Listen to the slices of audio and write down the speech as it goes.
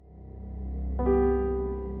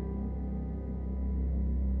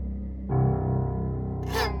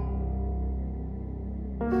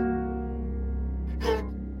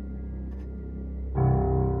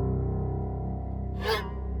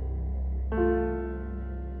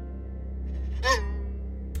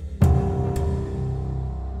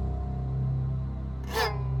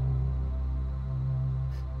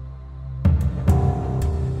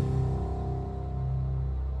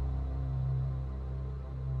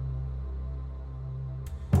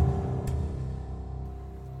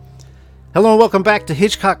Hello and welcome back to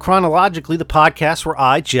Hitchcock Chronologically, the podcast where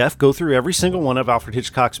I, Jeff, go through every single one of Alfred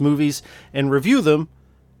Hitchcock's movies and review them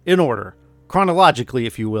in order, chronologically,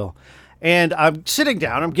 if you will. And I'm sitting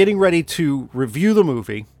down, I'm getting ready to review the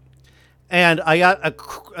movie, and I got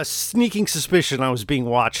a sneaking suspicion I was being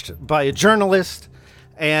watched by a journalist,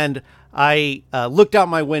 and I looked out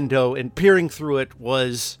my window, and peering through it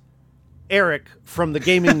was Eric from the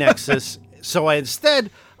Gaming Nexus. So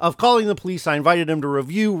instead of calling the police, I invited him to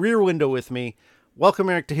review Rear Window with me. Welcome,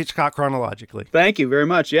 Eric, to Hitchcock Chronologically. Thank you very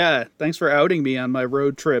much. Yeah, thanks for outing me on my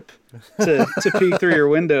road trip to peek through your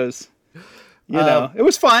windows. You know, it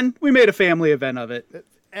was fun. We made a family event of it.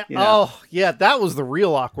 Oh, yeah, that was the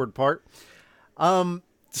real awkward part.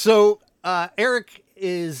 Eric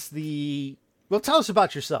is the... Well, tell us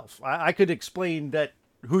about yourself. I could explain that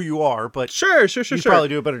who you are, but sure. You probably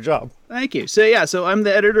do a better job. Thank you. So I'm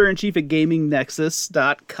the editor-in-chief at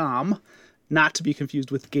GamingNexus.com, not to be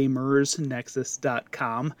confused with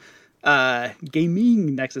GamersNexus.com,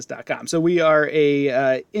 GamingNexus.com. So we are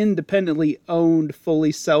a independently owned,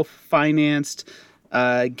 fully self-financed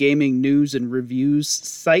gaming news and reviews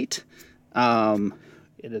site.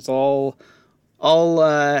 It is all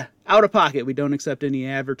out of pocket. We don't accept any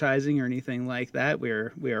advertising or anything like that. We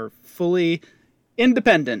are fully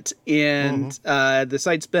independent, and the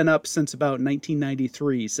site's been up since about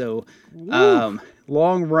 1993, so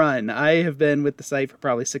long run. I have been with the site for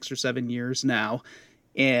probably 6 or 7 years now,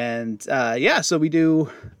 and so we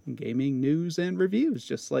do gaming news and reviews,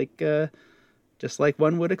 just like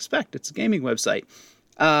one would expect. It's a gaming website.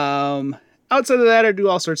 Outside of that, I do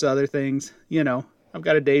all sorts of other things. You know, I've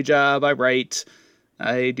got a day job. I write.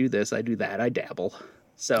 I do this. I do that. I dabble.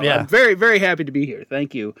 So yeah. I'm very, very happy to be here.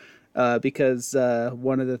 Thank you. Because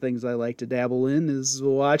one of the things I like to dabble in is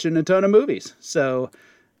watching a ton of movies. So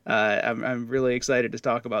I'm really excited to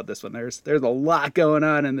talk about this one. There's a lot going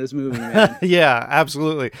on in this movie, man. Yeah,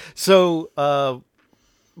 absolutely. So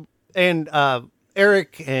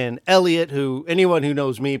Eric and Elliot, who anyone who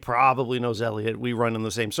knows me probably knows Elliot, we run in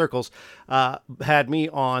the same circles, had me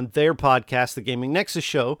on their podcast, The Gaming Nexus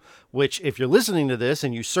Show, which if you're listening to this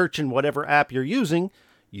and you search in whatever app you're using,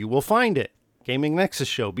 you will find it. Gaming Nexus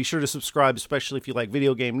Show. Be sure to subscribe, especially if you like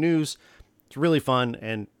video game news. It's really fun,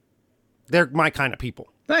 and they're my kind of people.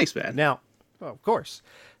 Thanks, man. Now, of course.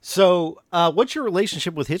 So, what's your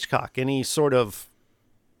relationship with Hitchcock? Any sort of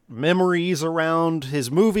memories around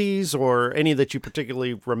his movies, or any that you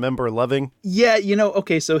particularly remember loving? Yeah,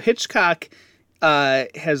 okay, so Hitchcock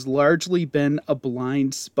has largely been a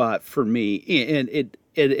blind spot for me, and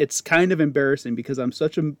it's kind of embarrassing because I'm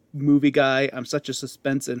such a movie guy. I'm such a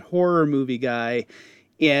suspense and horror movie guy.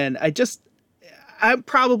 And I'm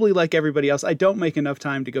probably like everybody else. I don't make enough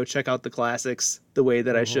time to go check out the classics the way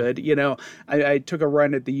that I should. I took a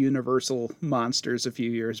run at the Universal monsters a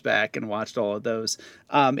few years back and watched all of those.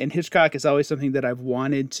 And Hitchcock is always something that I've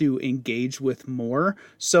wanted to engage with more.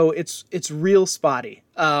 So it's real spotty.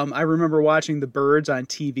 I remember watching The Birds on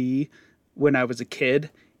TV when I was a kid,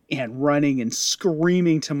 and running and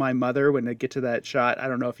screaming to my mother when I get to that shot. I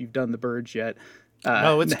don't know if you've done The Birds yet.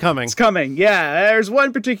 No, it's coming. It's coming. Yeah, there's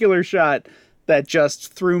one particular shot that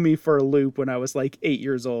just threw me for a loop when I was like 8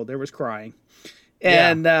 years old. There was crying.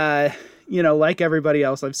 And, like everybody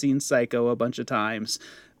else, I've seen Psycho a bunch of times.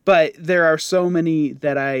 But there are so many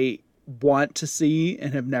that I want to see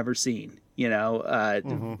and have never seen.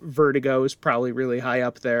 Vertigo is probably really high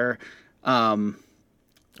up there. I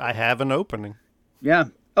have an opening. Yeah.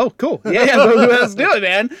 Oh, cool. Yeah, let's do it,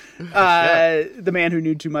 man. The Man Who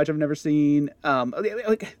Knew Too Much I've never seen.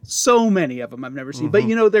 Like so many of them I've never seen. But,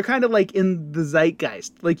 they're kind of like in the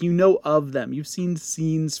zeitgeist. Like, of them. You've seen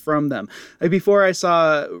scenes from them. Like, before I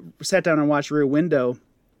sat down and watched Rear Window,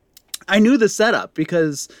 I knew the setup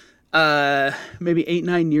because maybe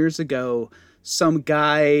 8-9 years ago, some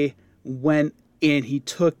guy went and he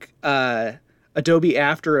took Adobe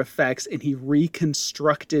After Effects and he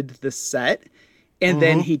reconstructed the set. And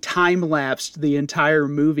then he time-lapsed the entire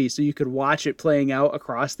movie so you could watch it playing out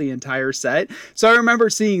across the entire set. So I remember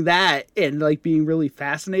seeing that and like being really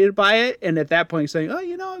fascinated by it. And at that point saying,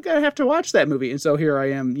 I'm going to have to watch that movie. And so here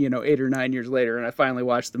I am, 8 or 9 years later, and I finally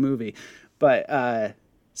watched the movie. But,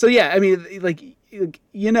 so yeah, I mean, like,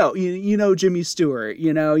 Jimmy Stewart,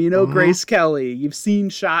 Grace Kelly. You've seen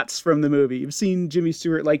shots from the movie. You've seen Jimmy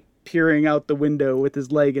Stewart, like, peering out the window with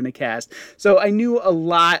his leg in a cast. So I knew a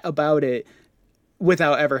lot about it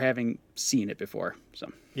without ever having seen it before.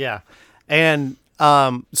 So yeah. And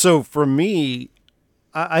so for me,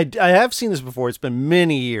 I have seen this before. It's been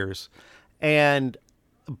many years.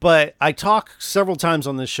 But I talk several times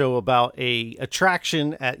on this show about a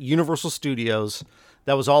attraction at Universal Studios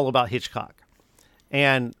that was all about Hitchcock.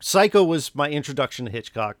 And Psycho was my introduction to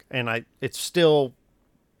Hitchcock, and it's still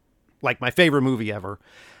like my favorite movie ever.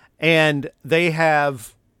 And they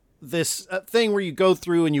have this thing where you go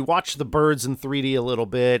through and you watch the birds in 3D a little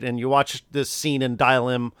bit, and you watch this scene in Dial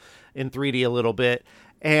M in 3D a little bit.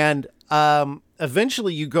 And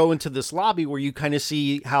eventually you go into this lobby where you kind of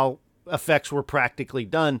see how effects were practically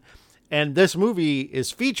done. And this movie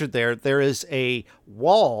is featured there. There is a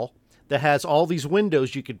wall that has all these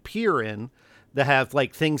windows you could peer in that have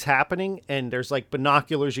like things happening. And there's like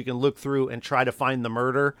binoculars you can look through and try to find the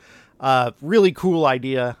murder. Really cool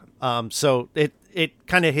idea. So it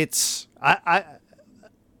kind of hits,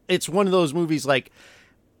 it's one of those movies like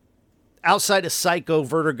outside of Psycho,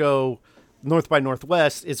 Vertigo, North by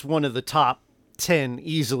Northwest, it's one of the top 10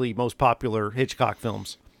 easily most popular Hitchcock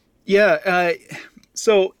films. Yeah.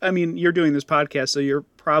 So, I mean, you're doing this podcast, so you're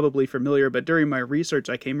probably familiar, but during my research,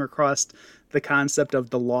 I came across the concept of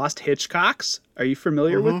the Lost Hitchcocks. Are you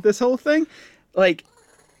familiar with this whole thing? Like,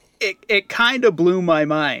 it kind of blew my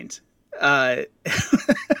mind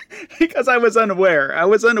because I was unaware. I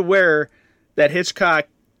was unaware that Hitchcock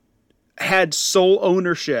had sole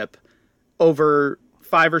ownership over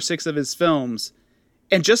 5 or 6 of his films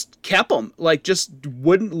and just kept them, like just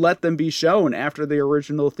wouldn't let them be shown after the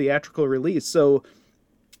original theatrical release. So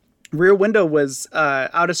Rear Window was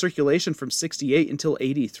out of circulation from 68 until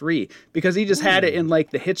 83 because he just had it in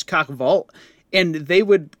like the Hitchcock vault. And they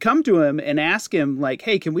would come to him and ask him like,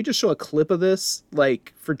 hey, can we just show a clip of this?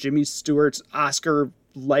 Like for Jimmy Stewart's Oscar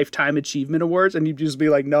Lifetime Achievement Awards. And he'd just be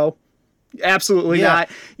like, no, absolutely not.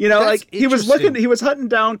 You know, like he was hunting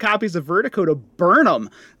down copies of Vertigo to burn them.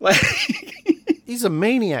 Like he's a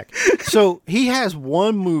maniac. So he has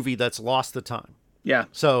one movie that's lost to time. Yeah.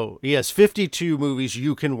 So he has 52 movies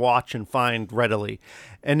you can watch and find readily.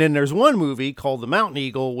 And then there's one movie called The Mountain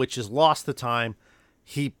Eagle, which is lost to time.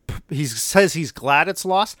 He says he's glad it's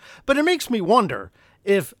lost, but it makes me wonder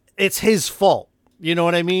if it's his fault. You know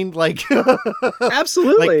what I mean? Like,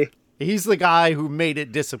 absolutely. Like, he's the guy who made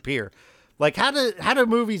it disappear. Like, how do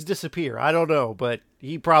movies disappear? I don't know, but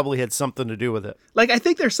he probably had something to do with it. Like, I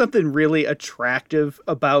think there's something really attractive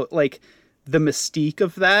about like the mystique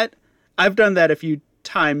of that. I've done that a few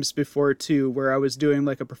times before too, where I was doing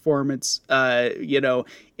like a performance, and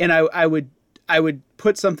I would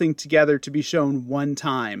put something together to be shown one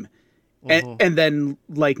time and then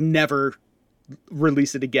like never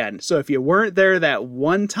release it again. So if you weren't there that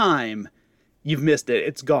one time, you've missed it.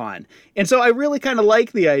 It's gone. And so I really kind of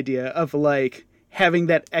like the idea of like having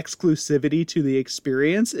that exclusivity to the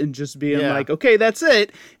experience and just being like, okay, that's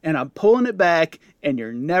it. And I'm pulling it back and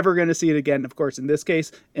you're never going to see it again. Of course, in this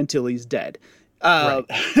case, until he's dead. Right.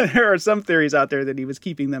 There are some theories out there that he was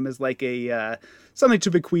keeping them as like a something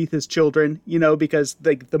to bequeath his children, you know, because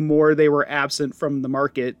the more they were absent from the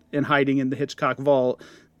market and hiding in the Hitchcock vault,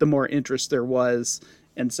 the more interest there was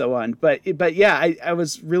and so on. But yeah, I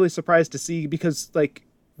was really surprised to see because like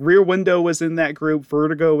Rear Window was in that group,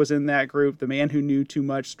 Vertigo was in that group, The Man Who Knew Too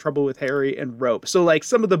Much, Trouble with Harry, and Rope. So like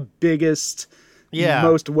some of the biggest,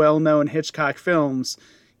 most well-known Hitchcock films,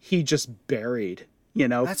 he just buried. You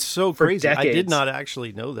know, that's so crazy. Decades. I did not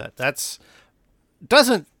actually know that.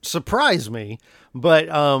 Doesn't surprise me, but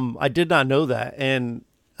I did not know that. And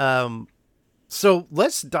so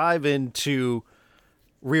let's dive into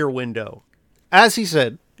Rear Window. As he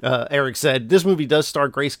said, Eric said, this movie does star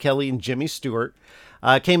Grace Kelly and Jimmy Stewart.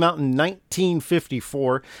 Came out in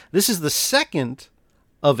 1954. This is the second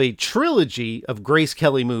of a trilogy of Grace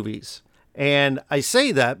Kelly movies. And I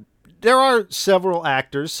say that there are several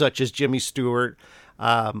actors such as Jimmy Stewart.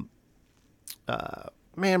 Man,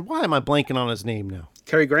 why am I blanking on his name now?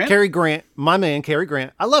 Cary Grant? Cary Grant, my man, Cary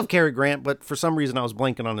Grant. I love Cary Grant, but for some reason I was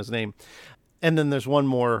blanking on his name. And then there's one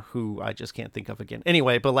more who I just can't think of again.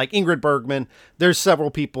 Anyway, but like Ingrid Bergman, there's several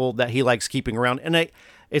people that he likes keeping around. And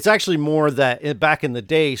it's actually more that back in the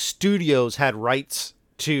day, studios had rights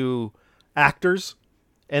to actors,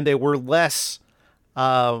 and they were less...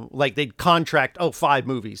 like they'd contract 5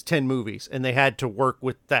 movies, 10 movies, and they had to work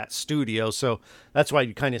with that studio. So that's why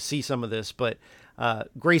you kind of see some of this. But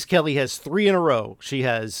Grace Kelly has 3 in a row. She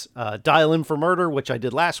has Dial M for Murder, which I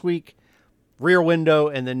did last week, Rear Window,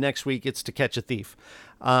 and then next week it's To Catch a Thief.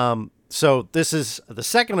 So this is the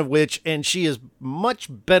second of which, and she is much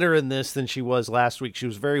better in this than she was last week. She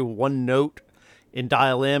was very one note in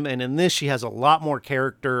Dial M, and in this she has a lot more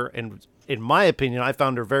character, and in my opinion, I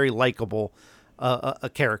found her very likable. A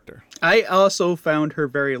character. I also found her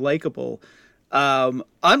very likable.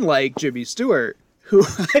 Unlike Jimmy Stewart, who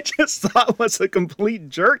I just thought was a complete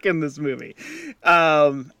jerk in this movie.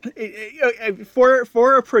 For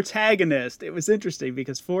a protagonist, it was interesting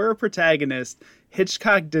because for a protagonist,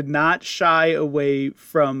 Hitchcock did not shy away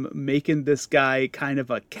from making this guy kind of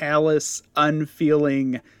a callous,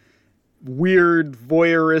 unfeeling, weird,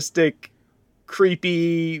 voyeuristic,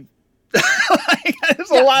 creepy.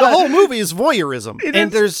 The whole movie is voyeurism,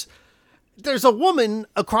 and there's a woman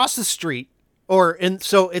across the street,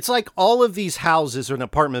 so it's like all of these houses or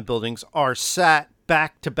apartment buildings are sat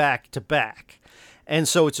back to back to back, and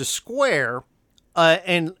so it's a square,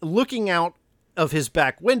 and looking out of his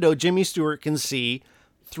back window, Jimmy Stewart can see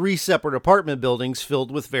 3 separate apartment buildings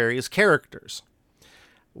filled with various characters.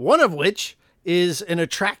 One of which is an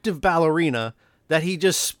attractive ballerina that he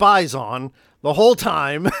just spies on the whole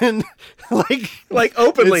time, and like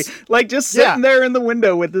openly, like just sitting there in the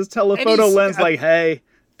window with his telephoto lens, like, hey.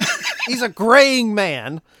 He's a graying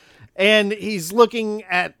man, and he's looking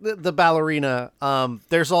at the ballerina.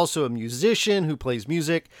 There's also a musician who plays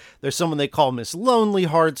music. There's someone they call Miss Lonely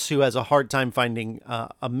Hearts who has a hard time finding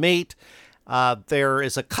a mate. There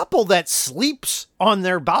is a couple that sleeps on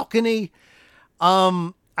their balcony.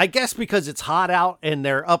 I guess because it's hot out and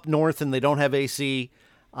they're up north and they don't have AC.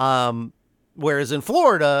 Whereas in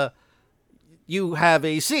Florida, you have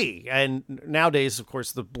AC. And nowadays, of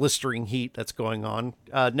course, the blistering heat that's going on.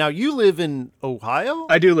 Now, you live in Ohio?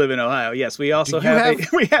 I do live in Ohio, yes. We also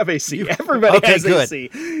we have AC. Everybody has good.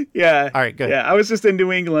 AC. Yeah. All right, good. Yeah, I was just in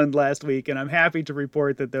New England last week, and I'm happy to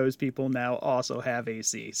report that those people now also have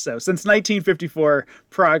AC. So since 1954,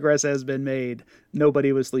 progress has been made.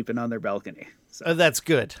 Nobody was sleeping on their balcony. So. That's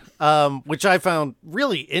good, which I found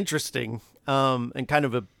really interesting and kind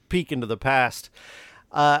of a peek into the past.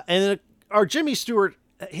 And our Jimmy Stewart,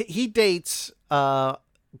 he dates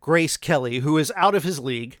Grace Kelly, who is out of his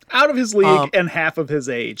league. Out of his league and half of his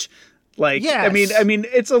age. Like, yes. I mean,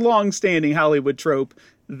 it's a long-standing Hollywood trope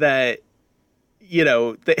that, you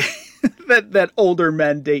know, that older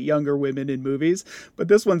men date younger women in movies, but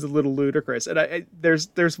this one's a little ludicrous. And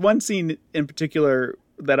there's one scene in particular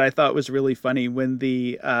that I thought was really funny when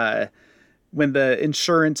the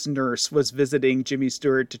insurance nurse was visiting Jimmy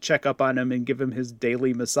Stewart to check up on him and give him his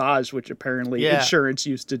daily massage, which apparently insurance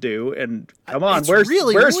used to do. And come on, where's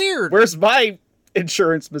weird. Where's my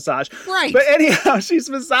insurance massage? Right. But anyhow, she's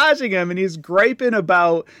massaging him and he's griping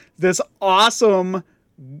about this awesome,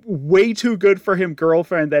 way too good for him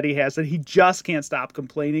girlfriend that he has that he just can't stop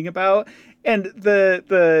complaining about. And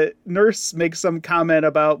the nurse makes some comment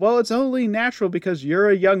about, well, it's only natural because you're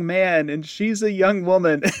a young man and she's a young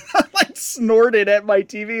woman. I like snorted at my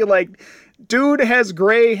TV like, dude has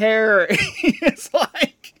gray hair. It's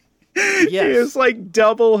like, he is like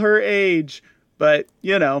double her age. But,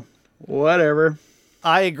 you know, whatever.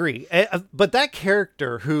 I agree. But that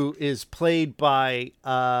character who is played by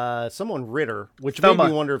someone Ritter, which Thelma. made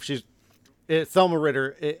me wonder if she's Thelma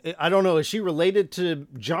Ritter. I don't know. Is she related to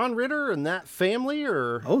John Ritter and that family,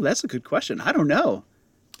 or? Oh, that's a good question. I don't know.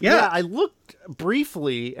 Yeah, I looked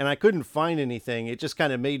briefly and I couldn't find anything. It just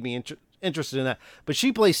kind of made me interested in that. But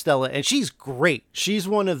she plays Stella, and she's great. She's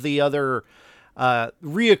one of the other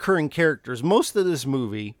reoccurring characters. Most of this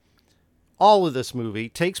movie, all of this movie,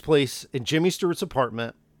 takes place in Jimmy Stewart's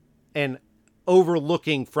apartment and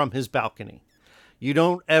overlooking from his balcony. You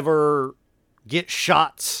don't ever get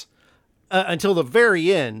shots until the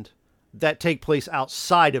very end that take place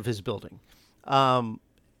outside of his building.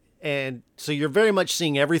 And so you're very much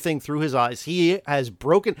seeing everything through his eyes. He has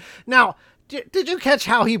broken... Now, did you catch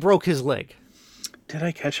how he broke his leg? Did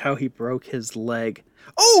I catch how he broke his leg?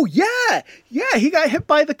 Oh, yeah. Yeah, he got hit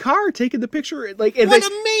by the car taking the picture. Like, and what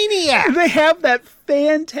a maniac! They have that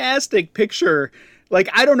fantastic picture. Like,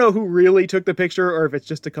 I don't know who really took the picture or if it's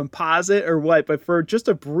just a composite or what, but for just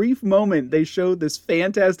a brief moment, they showed this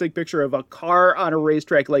fantastic picture of a car on a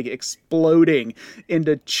racetrack, like, exploding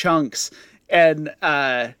into chunks. And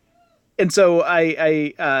so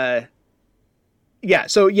he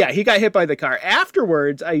got hit by the car.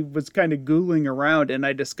 Afterwards, I was kind of Googling around and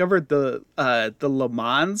I discovered the Le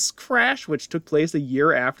Mans crash, which took place a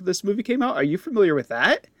year after this movie came out. Are you familiar with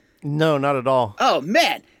that? No, not at all. Oh,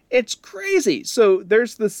 man. It's crazy. So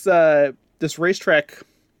there's this racetrack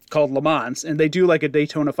called Le Mans, and they do like a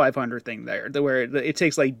Daytona 500 thing there, where it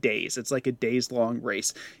takes like days. It's like a days-long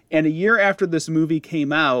race. And a year after this movie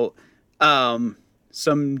came out,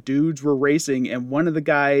 some dudes were racing, and one of the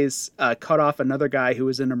guys cut off another guy who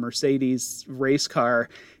was in a Mercedes race car,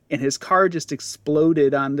 and his car just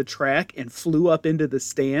exploded on the track and flew up into the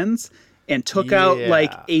stands and took out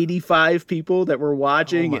like 85 people that were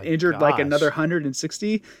watching and injured like another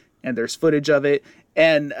 160. and there's footage of it.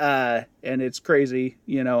 And it's crazy,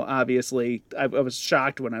 obviously. I was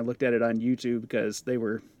shocked when I looked at it on YouTube because they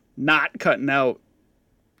were not cutting out,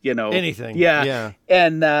 anything. Yeah.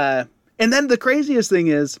 And then the craziest thing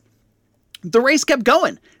is the race kept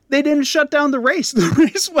going. They didn't shut down the race. The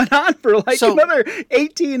race went on for another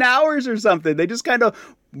 18 hours or something. They just kind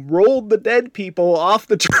of rolled the dead people off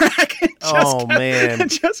the track and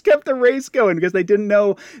just kept the race going because they didn't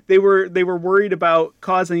know they were worried about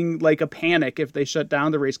causing a panic if they shut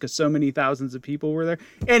down the race because so many thousands of people were there.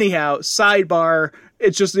 Anyhow, sidebar,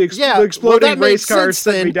 it's just the exploding race car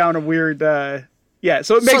sent me down a weird so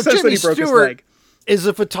it makes sense that he broke his leg. Is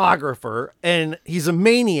a photographer and he's a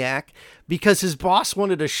maniac because his boss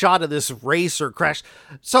wanted a shot of this race or crash.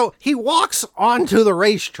 So he walks onto the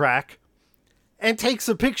racetrack and takes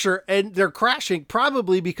a picture, and they're crashing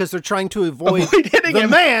probably because they're trying to avoid hitting the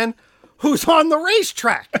man who's on the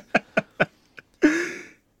racetrack.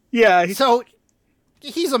 Yeah. So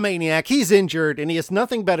he's a maniac. He's injured, and he has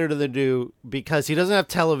nothing better to do because he doesn't have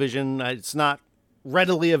television. It's not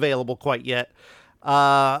readily available quite yet.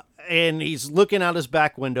 And he's looking out his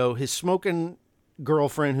back window. His smoking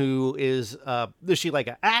girlfriend, who is she like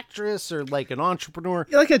an actress or an entrepreneur?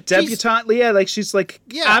 Like a debutante. She's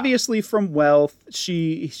obviously from wealth.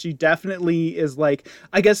 She definitely is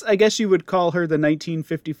I guess you would call her the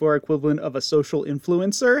 1954 equivalent of a social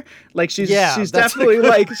influencer. She's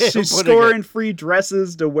definitely she's scoring free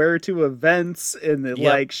dresses to wear to events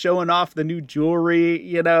and showing off the new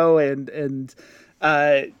jewelry, and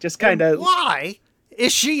just kind of why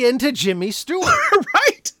is she into Jimmy Stewart?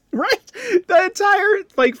 Right. The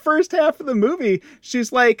entire first half of the movie,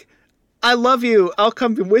 she's like, I love you. I'll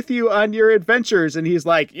come with you on your adventures. And he's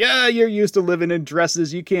like, yeah, you're used to living in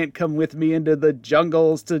dresses. You can't come with me into the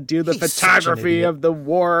jungles to do the photography of the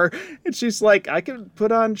war. And she's like, I can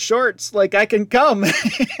put on shorts. I can come.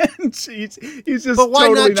 And he's just but why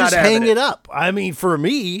totally not just hang it it up? I mean, for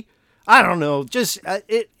me, I don't know. Just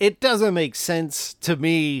it doesn't make sense to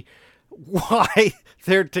me why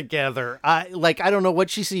they're together. I don't know what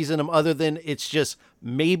she sees in him other than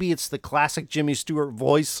maybe it's the classic Jimmy Stewart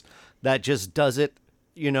voice that just does it.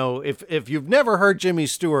 If you've never heard Jimmy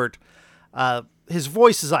Stewart, his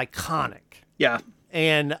voice is iconic. Yeah.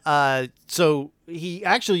 And so he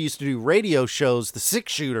actually used to do radio shows, The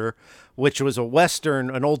Six Shooter, which was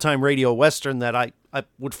an old-time radio Western that I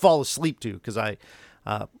would fall asleep to because I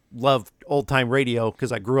loved old-time radio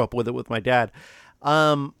because I grew up with it with my dad.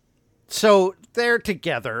 So they're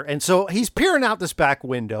together, and so he's peering out this back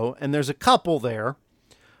window, and there's a couple there.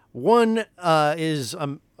 One is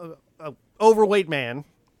an overweight man,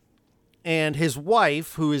 and his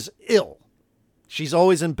wife, who is ill. She's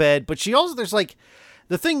always in bed, but she also,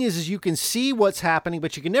 the thing is you can see what's happening,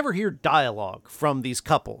 but you can never hear dialogue from these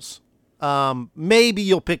couples. Maybe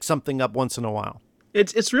you'll pick something up once in a while.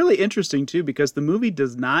 It's really interesting, too, because the movie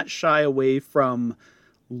does not shy away from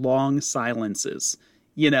long silences.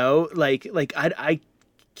 I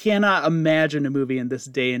cannot imagine a movie in this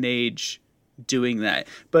day and age doing that.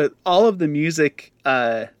 But all of the music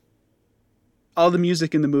in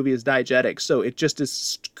the movie is diegetic, so it just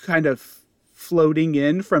is kind of floating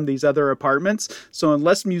in from these other apartments. So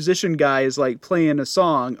unless musician guy is playing a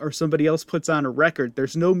song or somebody else puts on a record,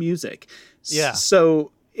 there's no music. Yeah.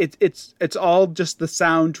 So it's all just the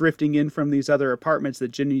sound drifting in from these other apartments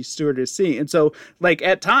that Jimmy Stewart is seeing. And so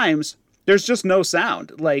at times there's just no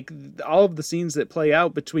sound. All of the scenes that play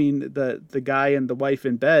out between the guy and the wife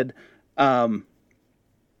in bed are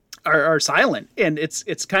silent. And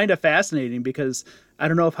it's kind of fascinating because I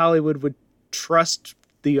don't know if Hollywood would trust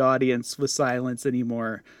the audience with silence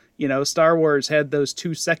anymore. Star Wars had those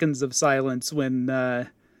 2 seconds of silence when the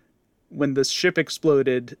ship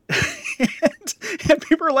exploded and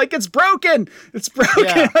people are like, it's broken.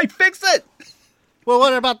 Yeah. Fix it. Well,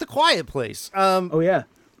 what about The Quiet Place? Oh yeah.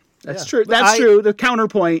 That's true. That's true. The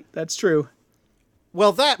counterpoint. That's true.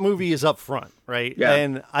 Well, that movie is up front, right? Yeah.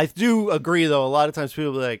 And I do agree, though. A lot of times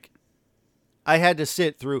people are I had to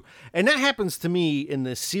sit through. And that happens to me in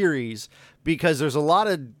this series because there's a lot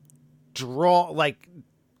of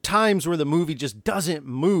times where the movie just doesn't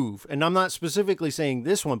move. And I'm not specifically saying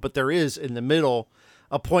this one, but there is in the middle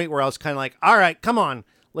a point where I was kind of all right, come on,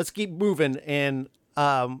 let's keep moving. And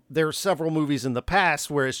there are several movies in the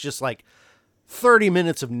past where it's just 30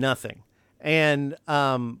 minutes of nothing. And,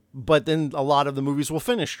 but then a lot of the movies will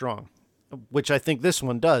finish strong, which I think this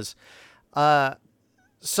one does.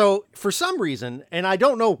 So for some reason, and I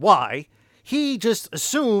don't know why, he just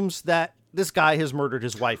assumes that this guy has murdered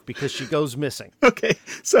his wife because she goes missing. Okay.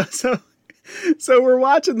 So we're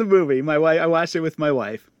watching the movie. I watched it with my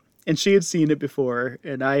wife and she had seen it before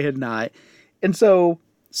and I had not. And so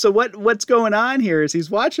So what's going on here is he's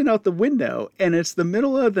watching out the window, and it's the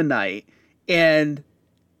middle of the night, and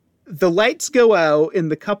the lights go out in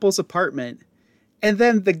the couple's apartment, and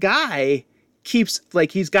then the guy keeps,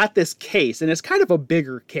 like, he's got this case, and it's kind of a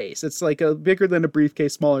bigger case. It's like a bigger than a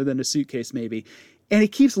briefcase, smaller than a suitcase maybe. And he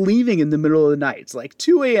keeps leaving in the middle of the night. It's like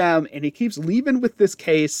 2 a.m. and he keeps leaving with this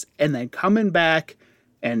case and then coming back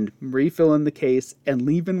and refilling the case and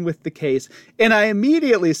leaving with the case. And I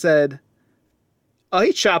immediately said, oh,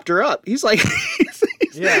 he chopped her up. He's like,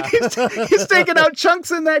 he's taking out chunks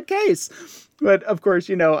in that case. But of course,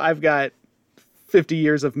 you know, I've got 50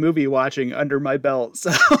 years of movie watching under my belt.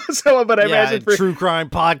 But I imagine for true crime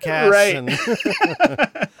podcasts.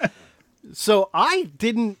 Right. So I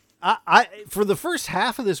for the first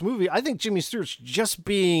half of this movie, I think Jimmy Stewart's just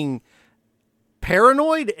being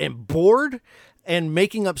paranoid and bored and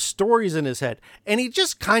making up stories in his head. And he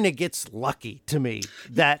just kind of gets lucky to me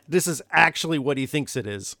that this is actually what he thinks it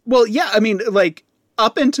is. Well, yeah, I mean, like,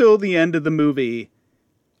 up until the end of the movie,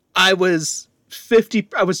 I was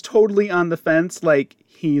totally on the fence. Like,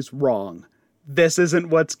 he's wrong. This isn't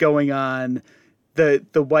what's going on. The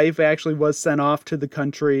wife actually was sent off to the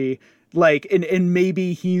country. Like, and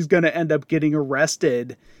maybe he's going to end up getting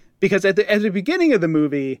arrested, because at the beginning of the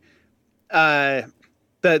movie,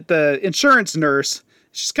 the insurance nurse,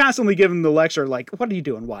 she's constantly giving the lecture, like, what are you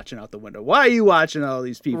doing watching out the window? Why are you watching all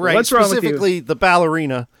these people? Right. What's wrong with you? Specifically the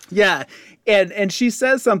ballerina. Yeah. And she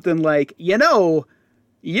says something like, you know,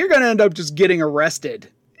 you're going to end up just getting arrested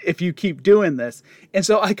if you keep doing this. And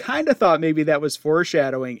so I kind of thought maybe that was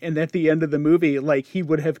foreshadowing. And at the end of the movie, like, he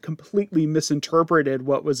would have completely misinterpreted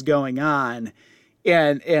what was going on.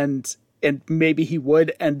 And maybe he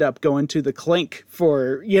would end up going to the clink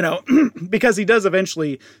for, you know, because he does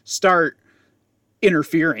eventually start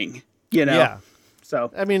interfering, you know? Yeah.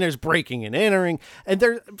 So, I mean, there's breaking and entering, and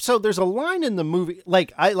there's a line in the movie.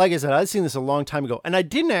 Like I said, I'd seen this a long time ago, and I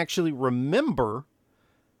didn't actually remember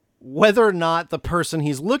whether or not the person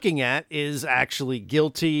he's looking at is actually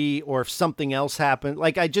guilty or if something else happened.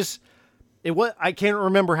 Like, I can't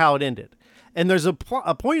remember how it ended. And there's a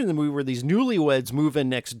point in the movie where these newlyweds move in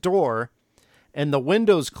next door and the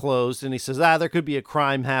window's closed, and he says, there could be a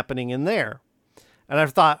crime happening in there. And I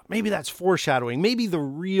thought, maybe that's foreshadowing. Maybe the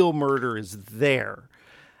real murder is there.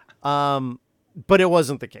 But it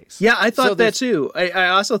wasn't the case. Yeah, I thought that too. I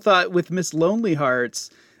also thought with Miss Lonely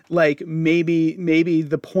Hearts, like, maybe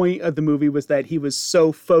the point of the movie was that he was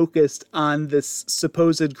so focused on this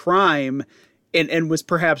supposed crime and was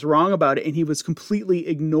perhaps wrong about it, and he was completely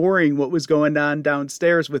ignoring what was going on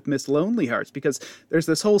downstairs with Miss Lonely Hearts, because there's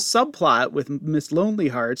this whole subplot with Miss Lonely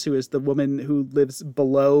Hearts, who is the woman who lives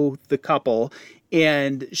below the couple,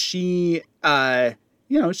 and she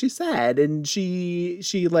she's sad, and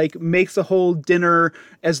she like makes a whole dinner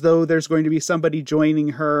as though there's going to be somebody joining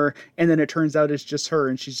her, and then it turns out it's just her,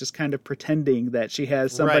 and she's just kind of pretending that she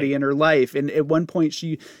has somebody in her life. And at one point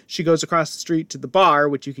she goes across the street to the bar,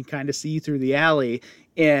 which you can kind of see through the alley,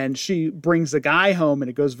 and she brings a guy home, and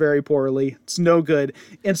it goes very poorly. It's no good.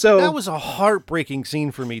 And so that was a heartbreaking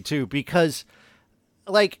scene for me too, because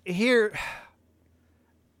like here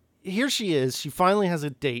she is. She finally has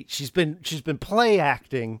a date. She's been play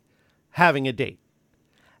acting, having a date,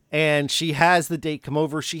 and she has the date come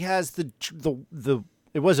over. She has the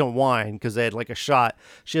it wasn't wine because they had like a shot.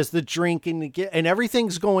 She has the drink and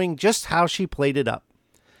everything's going just how she played it up.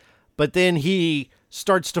 But then he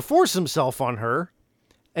starts to force himself on her,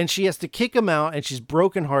 and she has to kick him out, and she's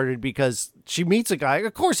brokenhearted because she meets a guy.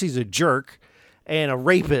 Of course, he's a jerk and a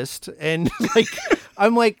rapist, and like.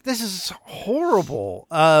 I'm like, this is horrible.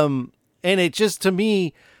 And it just, to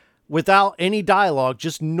me, without any dialogue,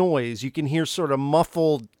 just noise, you can hear sort of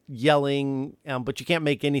muffled yelling, but you can't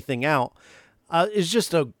make anything out. It's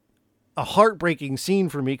just a heartbreaking scene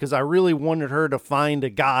for me, because I really wanted her to find a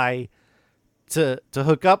guy to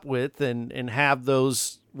hook up with and have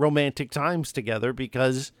those romantic times together,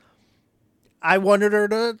 because I wanted her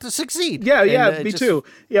to succeed. Yeah, me too.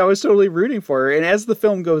 Yeah, I was totally rooting for her. And as the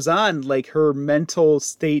film goes on, like, her mental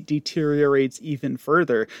state deteriorates even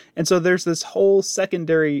further. And so there's this whole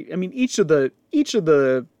secondary, I mean, each of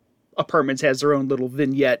the apartments has their own little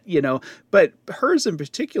vignette, you know, but hers in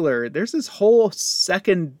particular, there's this whole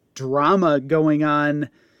second drama going on,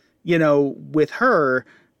 you know, with her.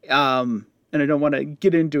 And I don't want to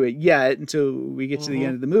get into it yet until we get to the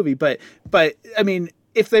end of the movie, but I mean,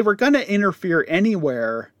 if they were going to interfere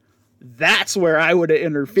anywhere, that's where I would have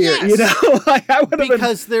interfered, you know? I would have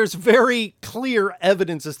because there's very clear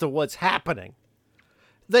evidence as to what's happening.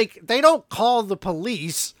 Like, they don't call the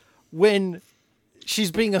police when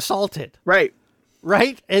she's being assaulted. Right.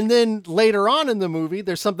 And then later on in the movie,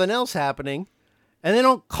 there's something else happening, And they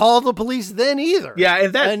don't call the police then either. Yeah,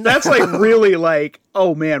 and that's like really like,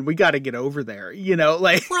 oh man, we got to get over there,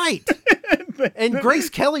 like right. And Grace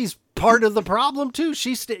Kelly's part of the problem too.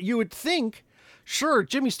 You would think, sure,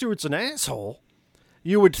 Jimmy Stewart's an asshole.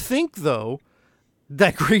 You would think though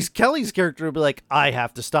that Grace Kelly's character would be like, I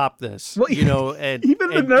have to stop this, and even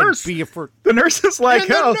the nurse, the nurse is like,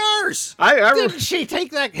 and the nurse, didn't she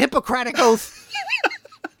take that Hippocratic oath?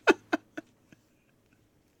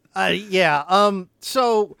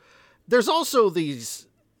 So there's also this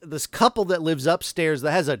couple that lives upstairs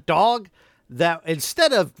that has a dog that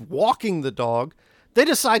instead of walking the dog, they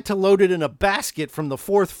decide to load it in a basket from the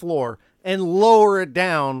 4th floor and lower it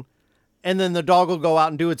down. And then the dog will go out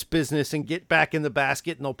and do its business and get back in the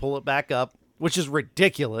basket and they'll pull it back up, which is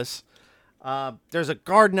ridiculous. There's a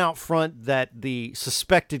garden out front that the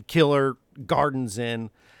suspected killer gardens in.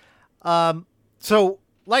 So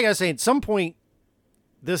like I was saying, at some point,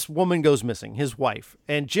 this woman goes missing, his wife,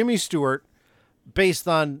 and Jimmy Stewart, based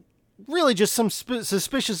on really just some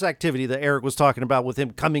suspicious activity that Eric was talking about with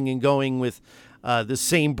him coming and going with the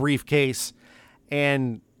same briefcase.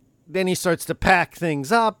 And then he starts to pack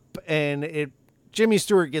things up and Jimmy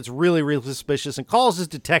Stewart gets really, really suspicious and calls his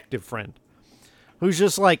detective friend, who's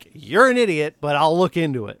just like, you're an idiot, but I'll look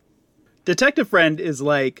into it. Detective friend is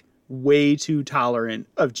like way too tolerant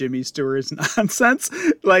of Jimmy Stewart's nonsense.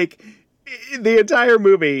 Like, the entire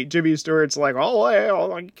movie, Jimmy Stewart's like, oh,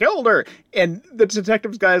 I killed her. And the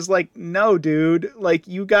detective's guy's like, no, dude, like,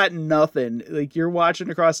 you got nothing. Like, you're watching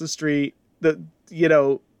across the street.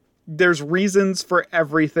 There's reasons for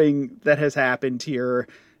everything that has happened here.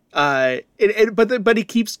 But he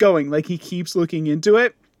keeps going. Like, he keeps looking into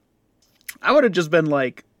it. I would have just been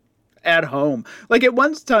like, at home. Like, at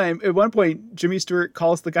one point, Jimmy Stewart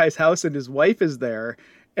calls the guy's house and his wife is there.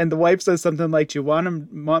 And the wife says something like, do you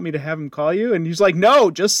want me to have him call you? And he's like, no,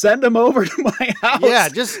 just send him over to my house. Yeah,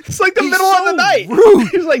 it's like the middle of the night. Rude.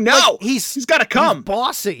 He's like, no, like, he's got to come.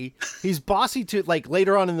 He's bossy to, like,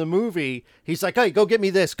 later on in the movie, he's like, hey, go get me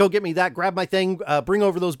this, go get me that, grab my thing, bring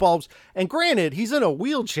over those bulbs. And granted, he's in a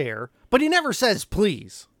wheelchair, but he never says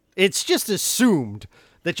please. It's just assumed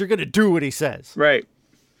that you're going to do what he says. Right.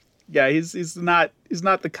 Yeah, he's not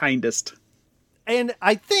the kindest. And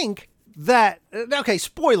I think that, okay,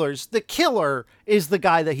 spoilers, the killer is the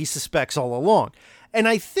guy that he suspects all along. And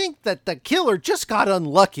I think that the killer just got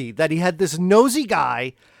unlucky that he had this nosy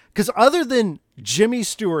guy, because other than Jimmy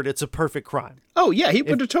Stewart, it's a perfect crime. Oh, yeah, he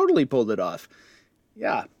would have totally pulled it off.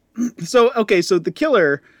 Yeah. So the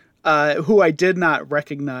killer, who I did not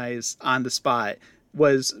recognize on the spot,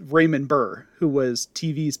 was Raymond Burr, who was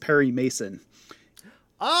TV's Perry Mason.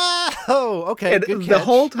 Oh, okay. And the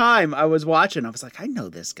whole time I was watching, I was like, I know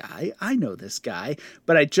this guy,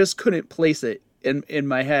 but I just couldn't place it in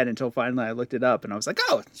my head until finally I looked it up and I was like,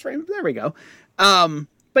 oh, it's right, there we go.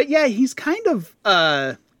 But yeah, he's kind of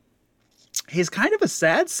a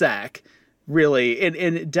sad sack, really.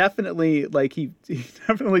 And definitely, like, he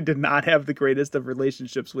definitely did not have the greatest of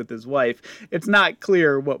relationships with his wife. It's not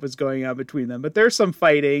clear what was going on between them, but there's some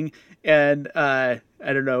fighting and,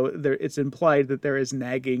 I don't know, it's implied that there is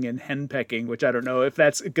nagging and henpecking, which I don't know if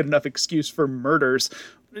that's a good enough excuse for murders.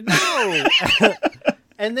 No.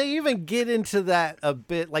 And they even get into that a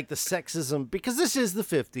bit, like the sexism, because this is the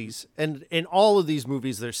 50s, and in all of these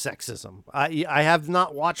movies, there's sexism. I have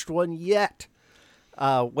not watched one yet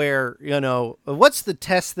where, what's the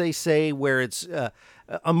test they say where it's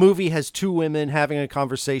a movie has two women having a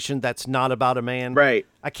conversation that's not about a man. Right.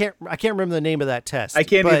 I can't remember the name of that test. I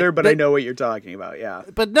can't either, but I know what you're talking about. Yeah.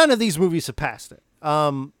 But none of these movies have passed it.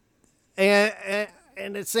 And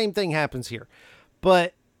the same thing happens here.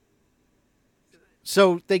 But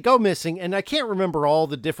so they go missing, and I can't remember all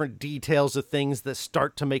the different details of things that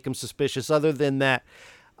start to make them suspicious, other than that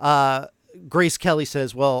Grace Kelly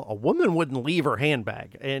says, well, a woman wouldn't leave her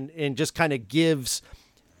handbag, and just kind of gives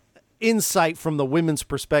insight from the women's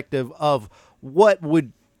perspective of what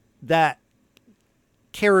would that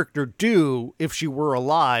character do if she were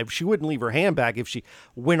alive. She wouldn't leave her handbag if she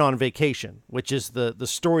went on vacation, which is the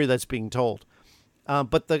story that's being told.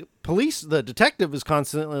 But the detective is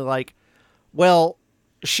constantly like, well,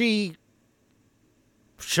 she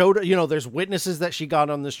showed, there's witnesses that she got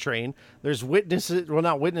on this train. There's witnesses, well,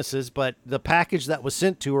 not witnesses, but the package that was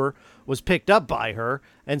sent to her was picked up by her.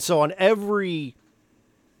 And so on every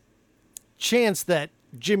chance that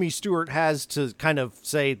Jimmy Stewart has to kind of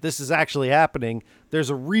say this is actually happening, there's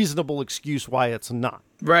a reasonable excuse why it's not.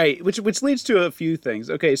 Right, which leads to a few things.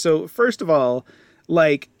 Okay, so first of all,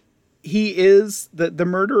 like, the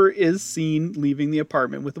murderer is seen leaving the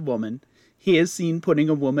apartment with a woman. He is seen putting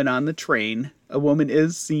a woman on the train. A woman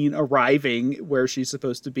is seen arriving where she's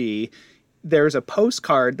supposed to be. there's a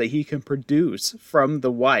postcard that he can produce from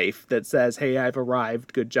the wife that says, "Hey, I've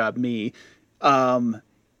arrived. Good job, me."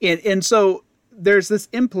 And so there's this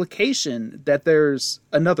implication that there's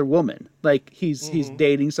another woman, like he's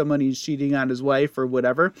dating someone, he's cheating on his wife or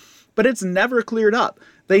whatever, but it's never cleared up.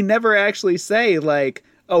 They never actually say like,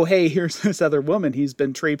 "Oh, hey, here's this other woman he's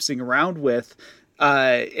been traipsing around with,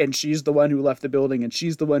 and she's the one who left the building, and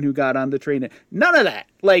she's the one who got on the train." None of that.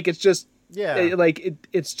 Like, it's just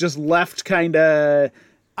it's just left kind of.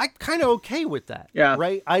 I'm kind of okay with that. Yeah.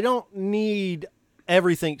 Right. I don't need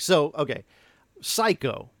everything. So okay,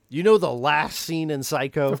 Psycho. You know the last scene in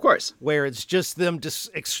Psycho? Of course. Where it's just them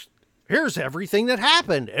here's everything that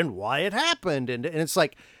happened and why it happened. And it's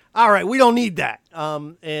like, all right, we don't need that.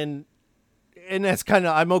 And that's kind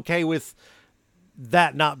of, I'm okay with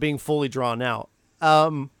that not being fully drawn out.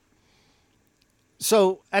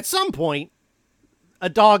 So at some point, a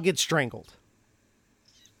dog gets strangled.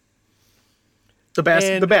 The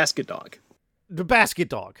basket dog. The basket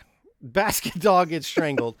dog. Basket dog gets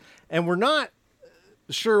strangled. And we're not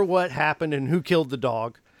sure what happened and who killed the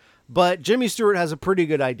dog, but Jimmy Stewart has a pretty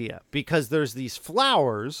good idea because there's these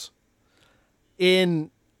flowers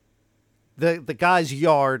in the guy's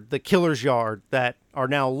yard, the killer's yard, that are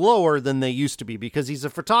now lower than they used to be because he's a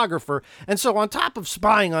photographer. And so on top of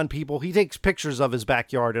spying on people, he takes pictures of his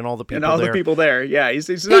backyard and all the people there. The people there. Yeah.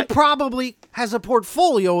 He probably has a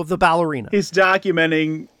portfolio of the ballerina. He's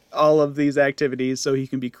documenting all of these activities so he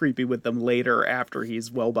can be creepy with them later after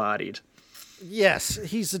he's well-bodied. Yes,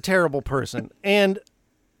 he's a terrible person. And,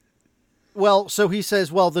 well, so he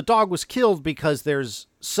says, well, the dog was killed because there's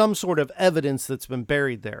some sort of evidence that's been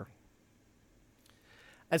buried there.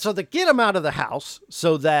 And so they get him out of the house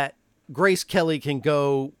so that Grace Kelly can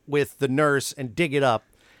go with the nurse and dig it up.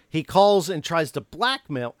 He calls and tries to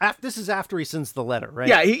blackmail. This is after he sends the letter, right?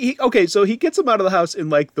 Yeah, okay, so he gets him out of the house in,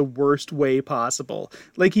 like, the worst way possible.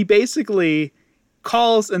 Like, he basically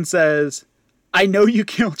calls and says, "I know you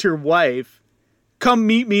killed your wife. Come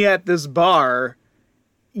meet me at this bar."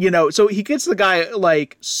 So he gets the guy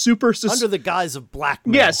like super under the guise of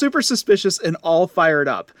blackmail. Yeah, super suspicious and all fired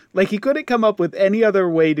up. Like, he couldn't come up with any other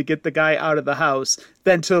way to get the guy out of the house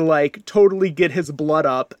than to like totally get his blood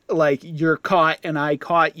up, like, "You're caught and I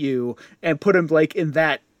caught you," and put him like in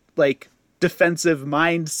that like defensive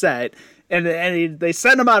mindset. And they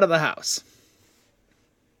send him out of the house.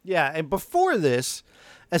 Yeah, and before this,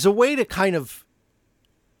 as a way to kind of,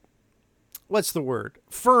 what's the word?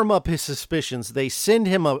 Firm up his suspicions, they send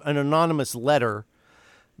him an anonymous letter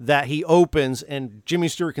that he opens, and Jimmy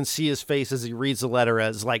Stewart can see his face as he reads the letter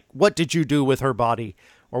as like, "What did you do with her body?"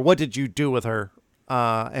 Or "What did you do with her?"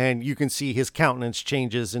 And you can see his countenance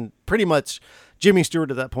changes, and pretty much Jimmy Stewart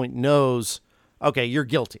at that point knows, okay, you're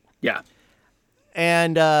guilty. Yeah.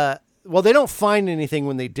 And, well, they don't find anything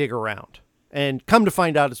when they dig around. And come to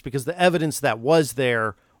find out, it's because the evidence that was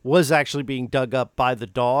there was actually being dug up by the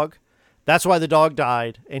dog. That's why the dog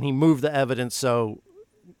died, and he moved the evidence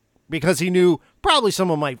because he knew probably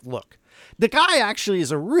someone might look. The guy actually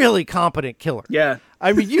is a really competent killer. Yeah.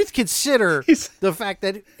 I mean, you consider the fact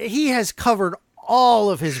that he has covered all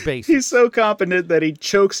of his bases. He's so competent that he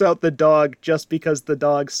chokes out the dog just because the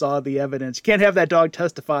dog saw the evidence. You can't have that dog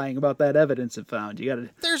testifying about that evidence it found.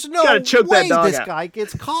 There's no choke way that dog this out. guy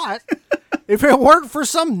gets caught if it weren't for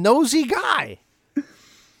some nosy guy.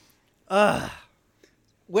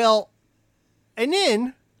 Well, and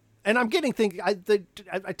then, and I'm getting things, I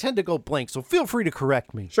tend to go blank, so feel free to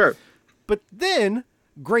correct me. Sure. But then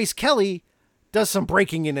Grace Kelly does some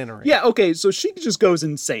breaking and entering. Yeah, okay, so she just goes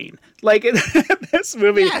insane. Like, in this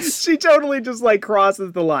movie, Yes. She totally just, like,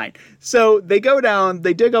 crosses the line. So they go down,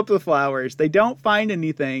 they dig up the flowers, they don't find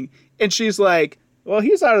anything, and she's like, "Well,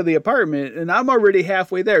 he's out of the apartment, and I'm already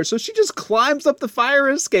halfway there." So she just climbs up the fire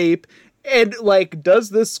escape and, like,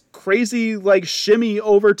 does this crazy, like, shimmy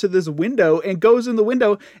over to this window and goes in the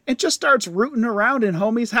window and just starts rooting around in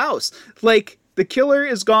homie's house. Like, the killer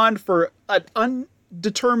is gone for an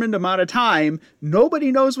undetermined amount of time.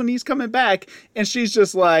 Nobody knows when he's coming back. And she's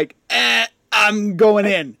just like, "I'm going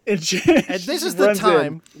in." And this is the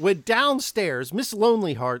time when downstairs, Miss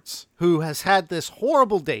Lonely Hearts, who has had this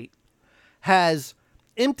horrible date, has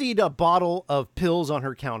emptied a bottle of pills on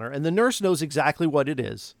her counter. And the nurse knows exactly what it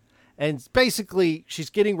is. And basically, she's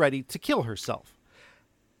getting ready to kill herself.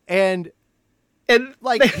 And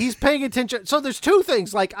like, he's paying attention. So there's two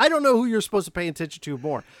things. Like, I don't know who you're supposed to pay attention to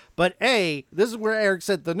more. But A, this is where Eric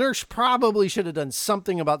said the nurse probably should have done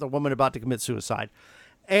something about the woman about to commit suicide.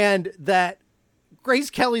 And that Grace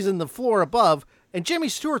Kelly's in the floor above, and Jimmy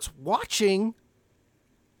Stewart's watching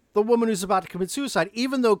the woman who's about to commit suicide,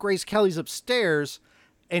 even though Grace Kelly's upstairs,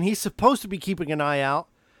 and he's supposed to be keeping an eye out.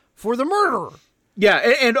 for the murderer. Yeah,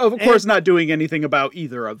 and of course not doing anything about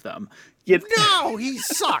either of them. No, he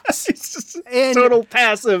sucks. He's just a total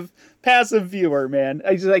passive viewer, man.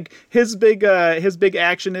 I just like his big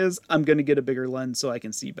action is I'm gonna get a bigger lens so I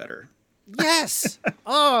can see better. Yes.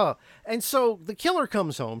 And so the killer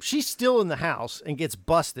comes home. She's still in the house and gets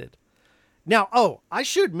busted. Now, I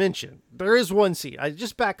should mention, there is one scene. I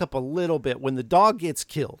just back up a little bit. When the dog gets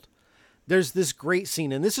killed, there's this great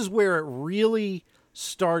scene, and this is where it really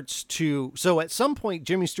starts to... So at some point,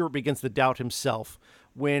 Jimmy Stewart begins to doubt himself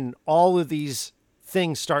when all of these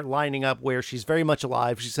things start lining up where she's very much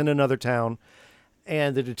alive. She's in another town,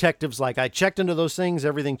 and the detective's like, I checked into those things.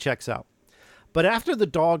 Everything checks out. But after the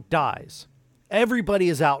dog dies, everybody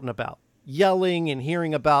is out and about, yelling and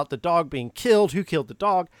hearing about the dog being killed, who killed the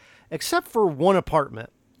dog, except for one apartment,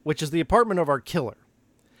 which is the apartment of our killer.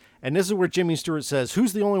 And this is where Jimmy Stewart says,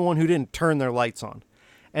 who's the only one who didn't turn their lights on?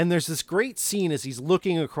 And there's this great scene as he's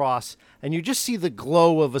looking across, and you just see the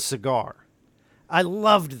glow of a cigar. I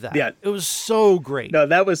loved that. Yeah. It was so great. No,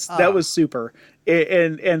 that was super.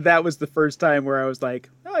 And that was the first time where I was like,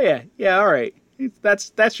 oh yeah, all right.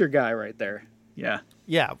 That's your guy right there. Yeah.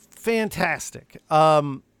 Yeah, fantastic.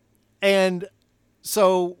 And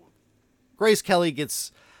so Grace Kelly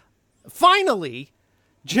gets... Finally,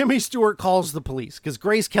 Jimmy Stewart calls the police because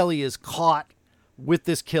Grace Kelly is caught with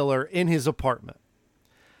this killer in his apartment.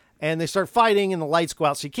 And they start fighting and the lights go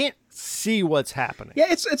out so you can't see what's happening. Yeah,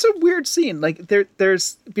 it's a weird scene. Like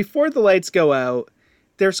there's before the lights go out,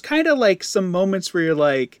 there's kind of like some moments where you're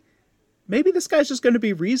like, maybe this guy's just going to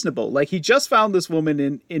be reasonable. Like he just found this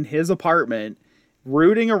woman in his apartment,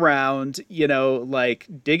 rooting around, like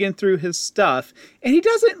digging through his stuff. And he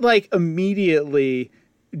doesn't like immediately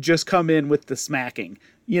just come in with the smacking,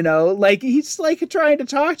 like he's like trying to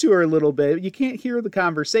talk to her a little bit. You can't hear the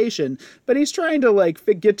conversation, but he's trying to like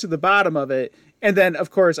get to the bottom of it. And then of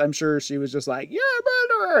course, I'm sure she was just like, you're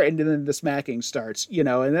a murderer. And then the smacking starts, and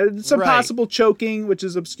then some possible choking, which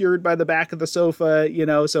is obscured by the back of the sofa,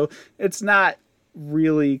 so it's not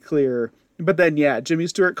really clear. But then, yeah, Jimmy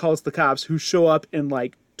Stewart calls the cops who show up in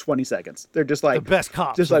like 20 seconds. They're just like the best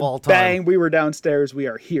cops just of like, all time. Bang, we were downstairs. We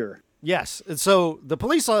are here. Yes. And so the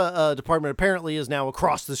police department apparently is now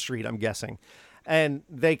across the street, I'm guessing. And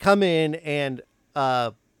they come in and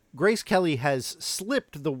Grace Kelly has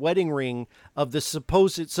slipped the wedding ring of the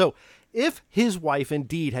supposed... So if his wife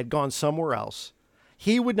indeed had gone somewhere else,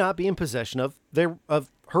 he would not be in possession of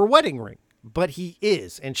her wedding ring. But he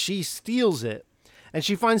is. And she steals it. And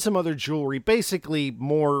she finds some other jewelry, basically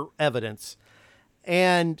more evidence.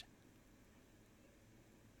 And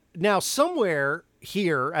now somewhere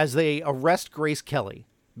here, as they arrest Grace Kelly,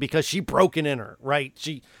 because she broke an enter, right?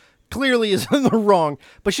 She clearly is in the wrong,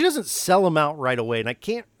 but she doesn't sell him out right away.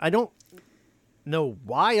 And I don't know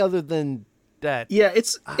why other than that. Yeah,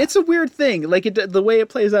 it's a weird thing. Like the way it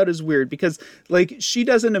plays out is weird because like she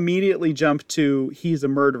doesn't immediately jump to he's a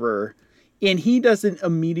murderer and he doesn't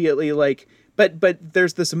immediately like... But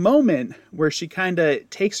there's this moment where she kind of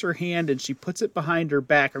takes her hand and she puts it behind her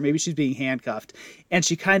back, or maybe she's being handcuffed, and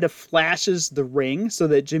she kind of flashes the ring so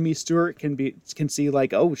that Jimmy Stewart can see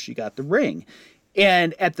like, oh, she got the ring.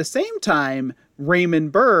 And at the same time,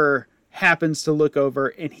 Raymond Burr happens to look over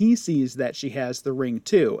and he sees that she has the ring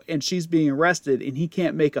too, and she's being arrested, and he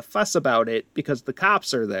can't make a fuss about it because the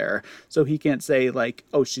cops are there. So he can't say like,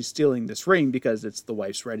 oh, she's stealing this ring because it's the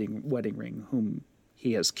wife's wedding ring whom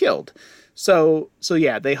he has killed. So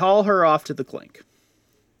yeah, they haul her off to the clink.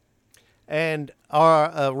 And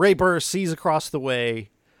Ray Burr sees across the way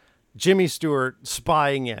Jimmy Stewart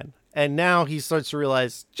spying in. And now he starts to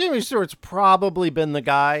realize Jimmy Stewart's probably been the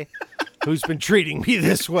guy who's been treating me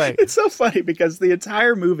this way. It's so funny because the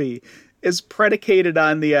entire movie is predicated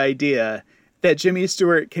on the idea that Jimmy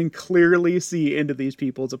Stewart can clearly see into these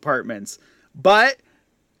people's apartments. But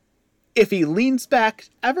if he leans back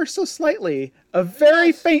ever so slightly, a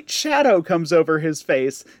very faint shadow comes over his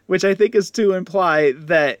face, which I think is to imply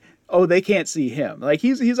that, oh, they can't see him. Like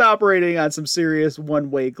he's operating on some serious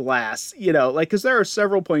one-way glass, like, because there are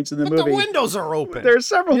several points in the movie. The windows are open. There's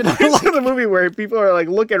several points in the movie where people are like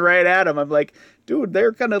looking right at him. I'm like, dude,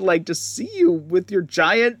 they're gonna like just see you with your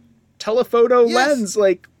giant telephoto lens,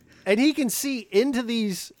 like. And he can see into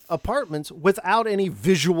these apartments without any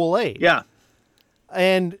visual aid. Yeah.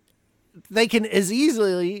 And they can as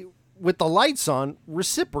easily, with the lights on,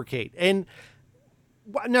 reciprocate. And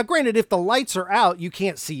now, granted, if the lights are out, you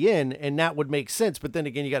can't see in, and that would make sense. But then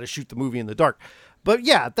again, you got to shoot the movie in the dark. But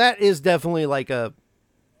yeah, that is definitely like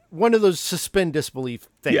one of those suspend disbelief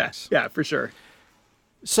things. Yes, yeah, for sure.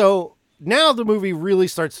 So now the movie really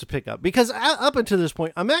starts to pick up because up until this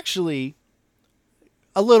point, I'm actually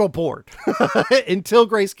a little bored until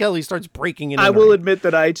Grace Kelly starts breaking in. I will admit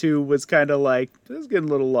that I too was kind of like, this is getting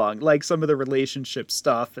a little long, like some of the relationship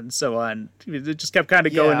stuff and so on. It just kept kind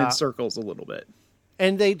of going in circles a little bit.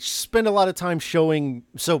 And they spend a lot of time showing,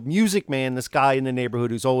 so Music Man, this guy in the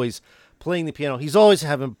neighborhood who's always playing the piano, he's always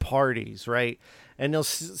having parties, right? And they'll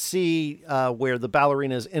see where the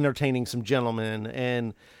ballerina is entertaining some gentlemen,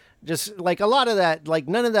 and just like a lot of that, like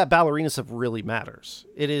none of that ballerina stuff really matters.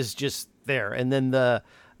 It is just there. And then the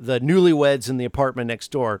newlyweds in the apartment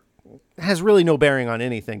next door has really no bearing on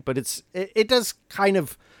anything, but it does kind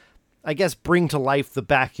of, I guess, bring to life the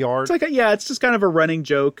backyard. It's like, it's just kind of a running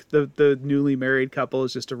joke. The newly married couple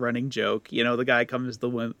is just a running joke. You know, the guy comes to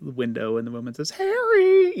the window and the woman says,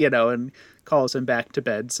 Harry, you know, and calls him back to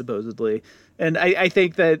bed, supposedly. And I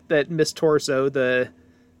think that Miss Torso, the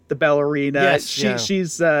ballerina,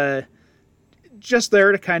 she's just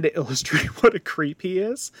there to kind of illustrate what a creep he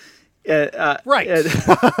is. Right.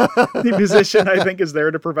 The musician, I think, is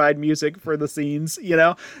there to provide music for the scenes, you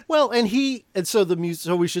know? Well,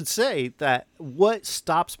 so we should say that what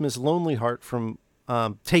stops Miss Lonely Heart from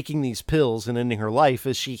taking these pills and ending her life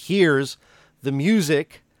is she hears the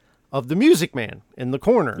music of the Music Man in the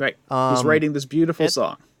corner. Right. Who's writing this beautiful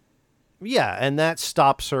song. Yeah, and that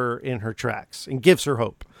stops her in her tracks and gives her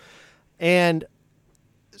hope. And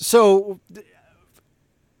so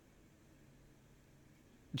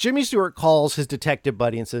Jimmy Stewart calls his detective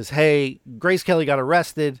buddy and says, hey, Grace Kelly got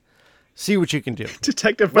arrested. See what you can do.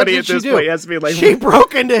 Detective buddy at this point has to be like, she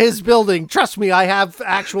broke into his building. Trust me, I have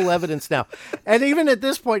actual evidence now. And even at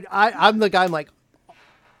this point, I'm the guy, I'm like,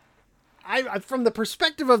 I from the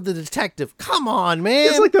perspective of the detective, come on, man.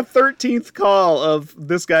 It's like the 13th call of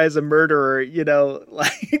this guy's a murderer, you know,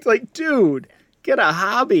 like, dude, get a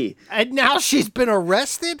hobby. And now she's been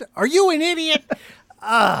arrested? Are you an idiot?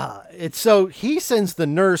 So he sends the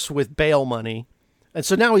nurse with bail money. And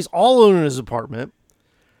so now he's all alone in his apartment.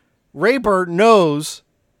 Rayburn knows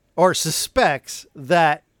or suspects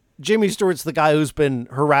that Jimmy Stewart's the guy who's been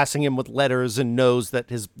harassing him with letters and knows that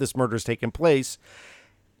this murder's taken place.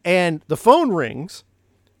 And the phone rings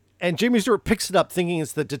and Jimmy Stewart picks it up thinking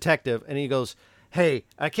it's the detective. And he goes, hey,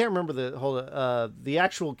 I can't remember the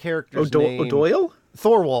actual character's name. O'Doyle?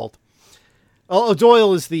 Thorwald. Oh,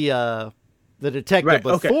 O'Doyle is the detective, right,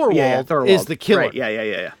 but okay. Thorwald is the killer. Right.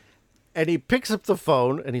 Yeah. And he picks up the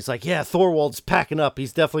phone and he's like, yeah, Thorwald's packing up.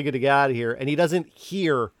 He's definitely going to get out of here. And he doesn't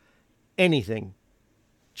hear anything,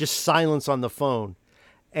 just silence on the phone.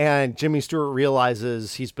 And Jimmy Stewart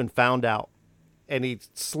realizes he's been found out. And he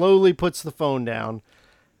slowly puts the phone down.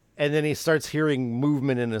 And then he starts hearing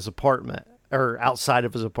movement in his apartment or outside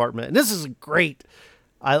of his apartment. And this is great.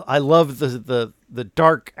 I love the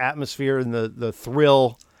dark atmosphere and the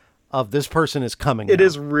thrill of this person is coming. It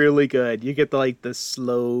is really good. You get the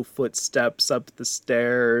slow footsteps up the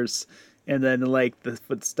stairs and then like the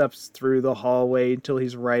footsteps through the hallway until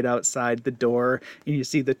he's right outside the door, and you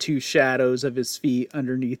see the two shadows of his feet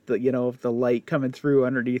underneath of the light coming through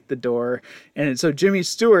underneath the door. And so Jimmy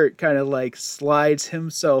Stewart kind of like slides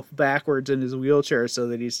himself backwards in his wheelchair so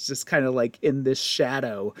that he's just kind of like in this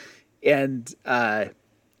shadow. And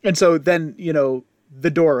so then,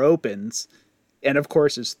 the door opens, and of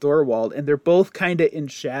course it's Thorwald, and they're both kind of in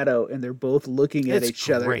shadow, and they're both looking at each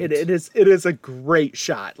other. It is a great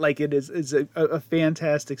shot. Like it's a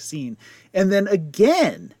fantastic scene. And then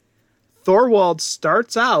again, Thorwald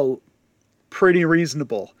starts out pretty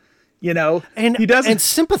reasonable, and he doesn't, and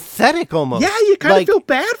sympathetic almost. Yeah, you kind of feel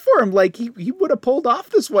bad for him. Like he would have pulled off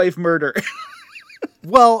this wife murder.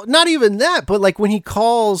 Well, not even that, but like when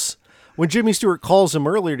Jimmy Stewart calls him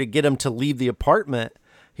earlier to get him to leave the apartment,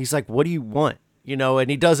 he's like, what do you want? And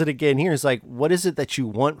he does it again here. He's like, what is it that you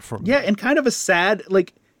want from me? Yeah, and kind of a sad,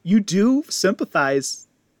 like, you do sympathize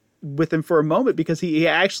with him for a moment because he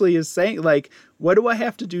actually is saying, like, what do I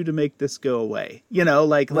have to do to make this go away?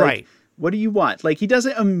 Right. What do you want? Like, he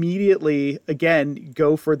doesn't immediately, again,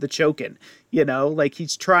 go for the choking, like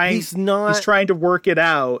he's trying to work it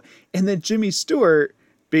out. And then Jimmy Stewart,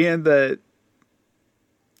 being the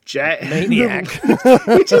maniac,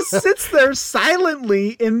 he just sits there silently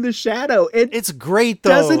in the shadow. It's great though.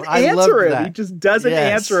 Doesn't answer him. He just doesn't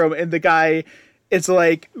answer him. And the guy, it's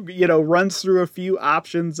like, runs through a few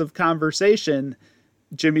options of conversation.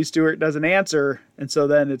 Jimmy Stewart doesn't answer. And so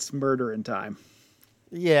then it's murder in time.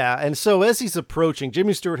 Yeah. And so as he's approaching,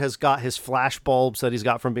 Jimmy Stewart has got his flash bulbs that he's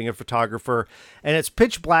got from being a photographer, and it's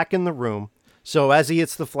pitch black in the room. So as he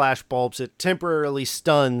hits the flash bulbs, it temporarily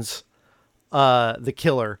stuns the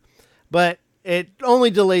killer, but it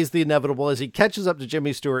only delays the inevitable as he catches up to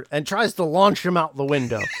Jimmy Stewart and tries to launch him out the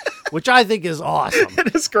window. which I think is awesome.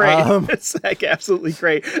 It is great. It's like absolutely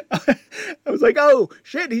great. I was like, oh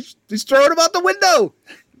shit, he's throwing him out the window.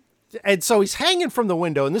 And so he's hanging from the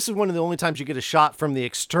window, and this is one of the only times you get a shot from the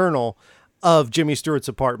external of Jimmy Stewart's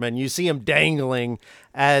apartment. You see him dangling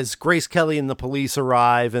as Grace Kelly and the police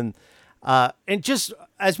arrive, and just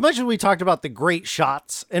as much as we talked about the great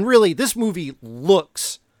shots, and really this movie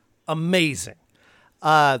looks amazing.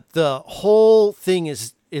 The whole thing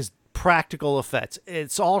is practical effects.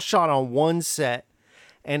 It's all shot on one set,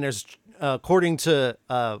 and there's according to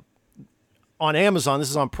on Amazon, this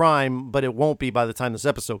is on Prime, but it won't be by the time this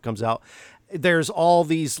episode comes out. There's all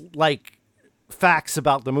these like facts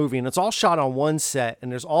about the movie, and it's all shot on one set,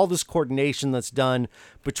 and there's all this coordination that's done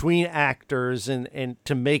between actors and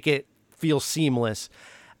to make it feel seamless.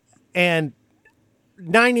 And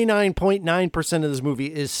 99.9% of this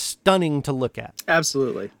movie is stunning to look at.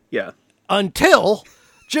 Absolutely. Yeah. Until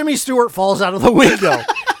Jimmy Stewart falls out of the window.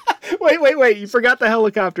 Wait. You forgot the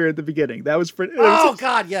helicopter at the beginning. That was pretty. Oh,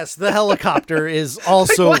 God, yes. The helicopter is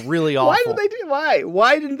also really awful.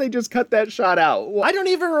 Why didn't they just cut that shot out? I don't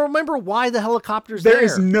even remember why the helicopter's there. There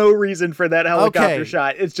is no reason for that helicopter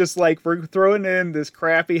shot. It's just like we're throwing in this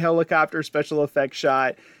crappy helicopter special effects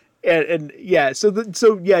shot. And yeah, so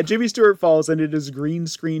Jimmy Stewart falls, and it is green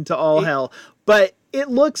screen to all hell. But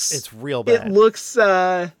it's real bad. It looks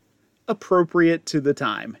appropriate to the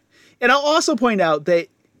time. And I'll also point out that,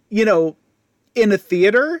 you know, in a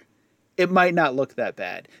theater, it might not look that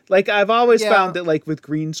bad. Like, I've always found that, like, with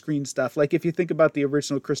green screen stuff, like, if you think about the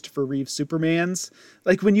original Christopher Reeve Supermans,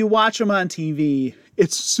 like, when you watch them on TV,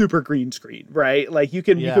 it's super green screen, right? Like, you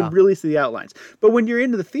can really see the outlines. But when you're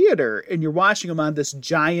in the theater and you're watching them on this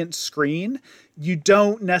giant screen, you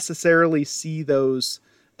don't necessarily see those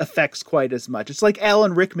effects quite as much. It's like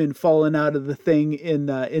Alan Rickman falling out of the thing in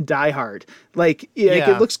Die Hard. Like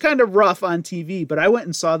it looks kind of rough on TV, but I went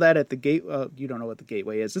and saw that at the Gate. You don't know what the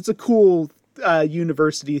Gateway is. It's a cool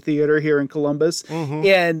university theater here in Columbus,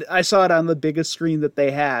 and I saw it on the biggest screen that they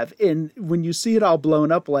have. And when you see it all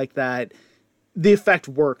blown up like that, the effect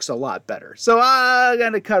works a lot better. So I'm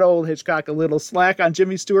going to cut old Hitchcock a little slack on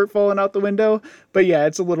Jimmy Stewart falling out the window. But yeah,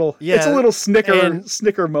 it's a little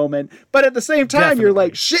snicker moment. But at the same time, You're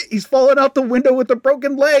like, shit, he's falling out the window with a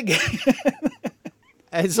broken leg.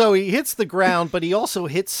 And so he hits the ground, but he also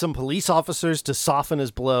hits some police officers to soften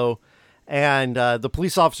his blow. And the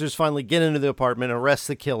police officers finally get into the apartment, arrest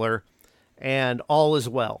the killer, and all is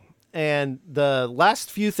well. And the last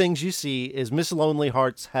few things you see is Miss Lonely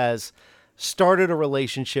Hearts has started a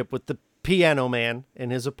relationship with the piano man in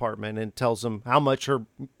his apartment and tells him how much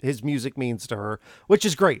his music means to her, which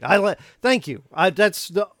is great. Thank you. That's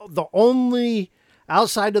the only,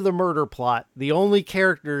 outside of the murder plot, the only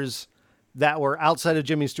characters that were outside of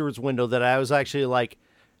Jimmy Stewart's window that I was actually like,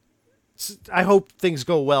 I hope things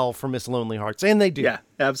go well for Miss Lonely Hearts. And they do. Yeah,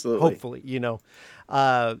 absolutely. Hopefully, you know.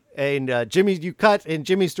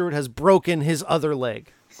 Jimmy Stewart has broken his other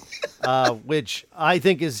leg, which I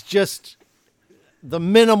think is just the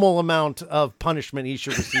minimal amount of punishment he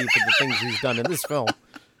should receive for the things he's done in this film.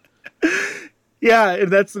 Yeah,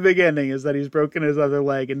 and that's the big ending, is that he's broken his other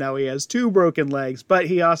leg, and now he has two broken legs. But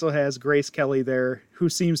he also has Grace Kelly there, who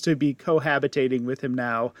seems to be cohabitating with him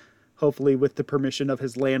now, hopefully with the permission of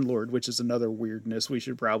his landlord, which is another weirdness we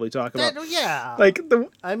should probably talk about. Like,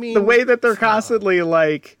 the way that they're constantly,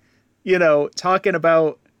 like, you know, talking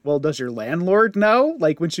about, well, does your landlord know?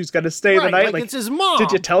 Like, when she's going to stay the night? Like, it's his mom.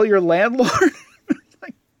 Did you tell your landlord?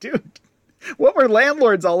 Dude, what were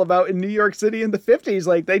landlords all about in New York City in the 50s?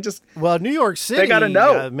 Like, New York City, they gotta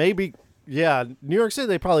know. New York City,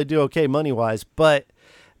 they probably do okay money-wise. But,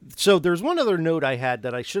 so there's one other note I had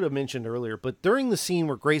that I should have mentioned earlier, but during the scene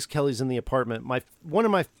where Grace Kelly's in the apartment, one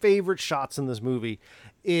of my favorite shots in this movie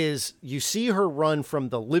is you see her run from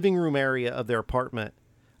the living room area of their apartment,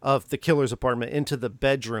 of the killer's apartment, into the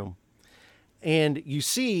bedroom. And you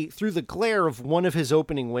see, through the glare of one of his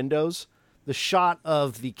opening windows, the shot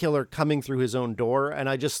of the killer coming through his own door. And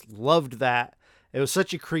I just loved that. It was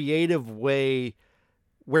such a creative way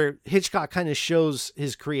where Hitchcock kind of shows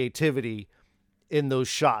his creativity in those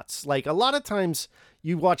shots. Like, a lot of times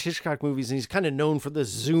you watch Hitchcock movies and he's kind of known for the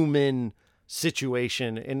zoom in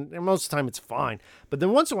situation. And most of the time it's fine. But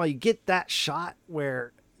then once in a while you get that shot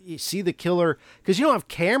where you see the killer, because you don't have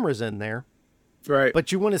cameras in there. Right.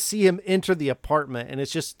 But you want to see him enter the apartment, and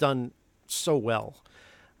it's just done so well.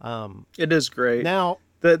 It is great. Now,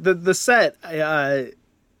 the set,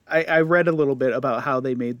 I read a little bit about how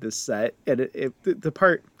they made this set, and the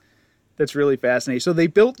part that's really fascinating. So they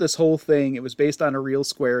built this whole thing. It was based on a real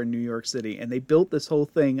square in New York City, and they built this whole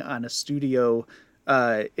thing on a studio,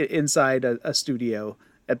 inside a studio,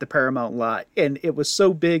 at the Paramount lot, and it was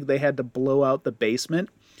so big they had to blow out the basement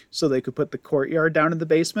so they could put the courtyard down in the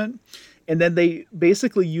basement. And then they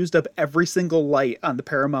basically used up every single light on the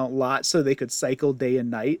Paramount lot so they could cycle day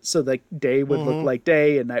and night. So like day would look like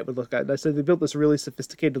day and night would look like night. So they built this really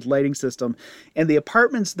sophisticated lighting system. And the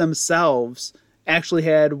apartments themselves actually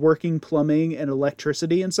had working plumbing and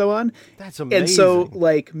electricity and so on. That's amazing. And so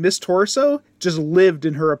like Miss Torso just lived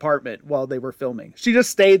in her apartment while they were filming. She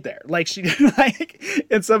just stayed there. Like she like,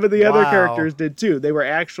 and some of the other characters did too. They were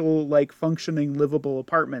actual like functioning livable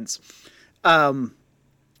apartments.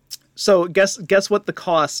 So guess what the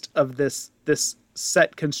cost of this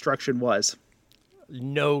set construction was?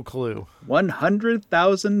 No clue.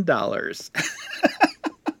 $100,000.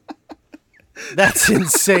 That's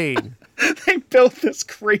insane. They built this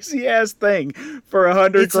crazy ass thing for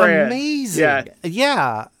 $100,000. It's amazing.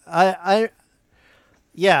 Yeah.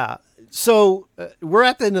 Yeah. So we're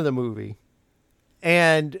at the end of the movie,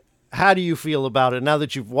 and how do you feel about it now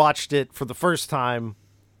that you've watched it for the first time?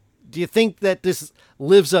 Do you think that this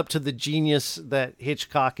lives up to the genius that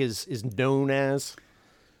Hitchcock is known as?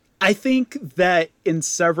 I think that in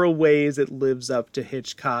several ways it lives up to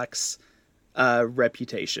Hitchcock's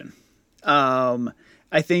reputation.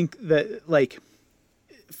 I think that, like,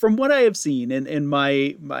 from what I have seen, and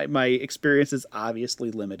my experience is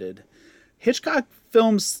obviously limited, Hitchcock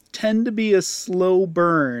films tend to be a slow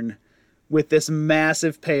burn with this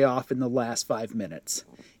massive payoff in the last 5 minutes.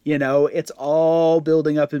 You know, it's all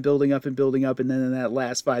building up and building up and building up. And then in that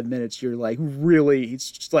last 5 minutes, you're like really, it's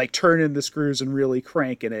just like turning the screws and really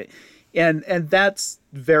cranking it. And that's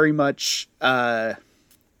very much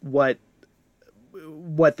what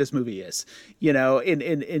this movie is, you know,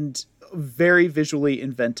 and very visually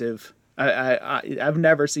inventive. I've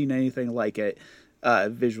never seen anything like it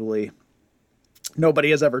visually. Nobody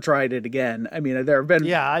has ever tried it again. I mean, there have been...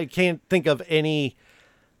 Yeah, I can't think of any...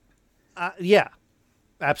 yeah,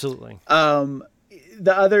 absolutely. The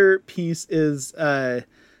other piece is,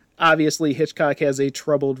 obviously, Hitchcock has a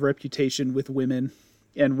troubled reputation with women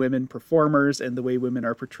and women performers and the way women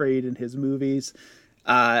are portrayed in his movies.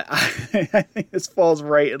 I think this falls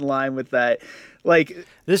right in line with that. Like,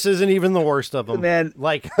 this isn't even the worst of them. Man,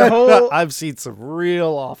 like the whole, I've seen some real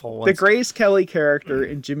awful ones. The Grace Kelly character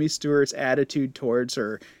and Jimmy Stewart's attitude towards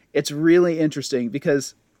her, it's really interesting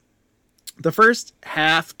because the first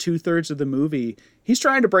half, 2/3 of the movie, he's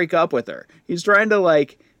trying to break up with her. He's trying to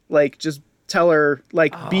like just tell her,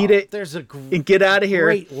 like, beat it and get out of here.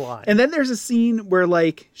 Great line. And then there's a scene where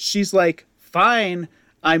like she's like, fine,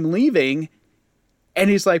 I'm leaving. And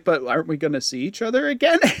he's like, but aren't we going to see each other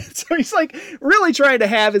again? So he's like really trying to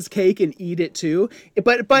have his cake and eat it too.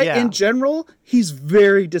 But yeah. In general, he's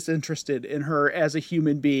very disinterested in her as a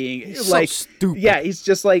human being. He's like, so stupid. Yeah, he's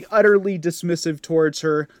just like utterly dismissive towards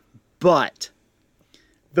her. But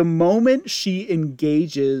the moment she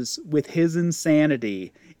engages with his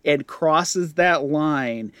insanity and crosses that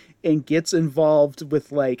line and gets involved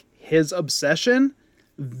with like his obsession,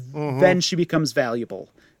 then she becomes valuable.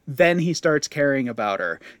 Then he starts caring about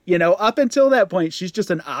her. You know, up until that point, she's just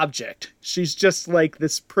an object. She's just like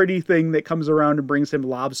this pretty thing that comes around and brings him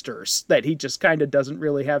lobsters that he just kind of doesn't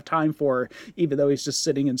really have time for, even though he's just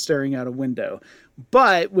sitting and staring out a window.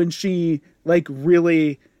 But when she like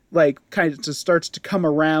really like kind of just starts to come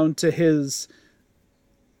around to his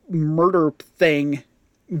murder thing,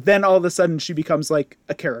 then all of a sudden she becomes like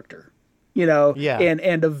a character. You know,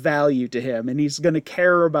 and of value to him. And he's going to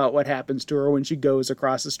care about what happens to her when she goes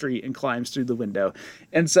across the street and climbs through the window.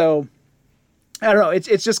 And so, I don't know,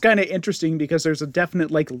 it's just kind of interesting because there's a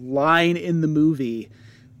definite like line in the movie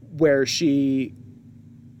where she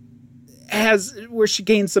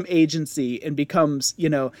gains some agency and becomes, you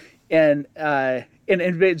know, and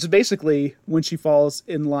it's basically when she falls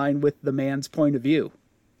in line with the man's point of view.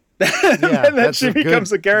 Yeah, and then she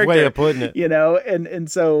becomes a character. Way of putting it. You know, and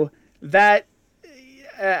so that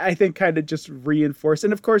I think kind of just reinforced.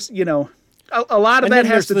 And of course, you know, a lot of that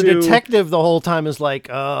has to do. The detective the whole time is like,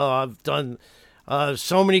 I've done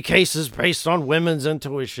so many cases based on women's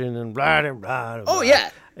intuition and blah, blah, blah, blah. Oh, yeah.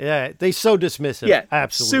 Yeah. They so dismissive. Yeah.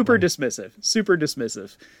 Absolutely. Super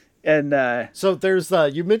dismissive. And so there's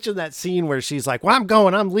you mentioned that scene where she's like, well,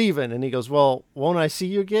 I'm leaving. And he goes, well, won't I see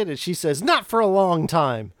you again? And she says, not for a long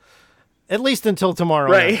time, at least until tomorrow.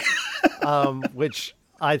 Right. Night. Which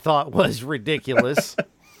I thought was ridiculous.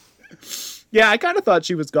 Yeah, I kind of thought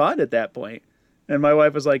she was gone at that point. And my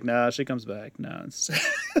wife was like, nah, she comes back. No,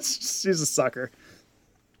 she's a sucker.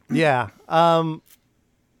 Yeah.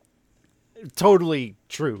 Totally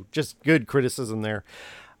true. Just good criticism there.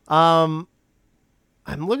 I'm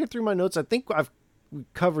looking through my notes. I think I've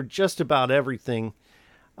covered just about everything.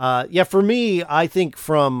 Yeah, for me, I think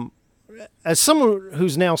as someone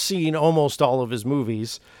who's now seen almost all of his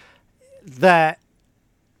movies, that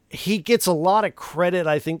he gets a lot of credit.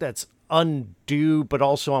 I think that's undue, but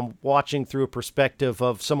also I'm watching through a perspective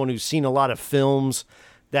of someone who's seen a lot of films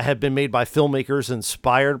that have been made by filmmakers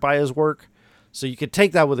inspired by his work. So you could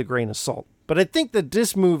take that with a grain of salt. But I think that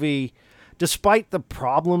this movie, despite the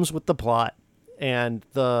problems with the plot and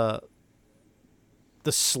the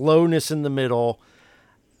slowness in the middle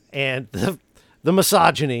and the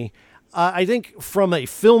misogyny, I think from a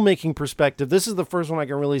filmmaking perspective, this is the first one I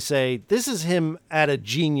can really say this is him at a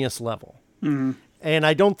genius level. Mm-hmm. And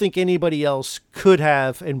I don't think anybody else could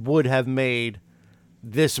have and would have made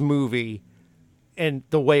this movie and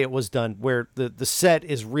the way it was done, where the set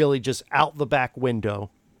is really just out the back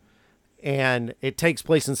window and it takes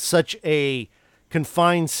place in such a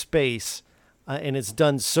confined space, and it's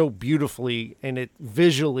done so beautifully, and it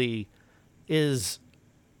visually is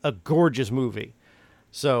a gorgeous movie.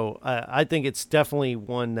 So I think it's definitely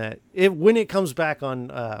one that when it comes back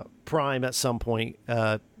on Prime at some point,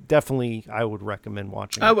 definitely I would recommend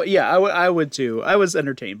watching. I would too. I was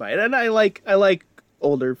entertained by it, and I like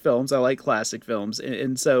older films. I like classic films,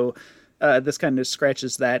 and so this kind of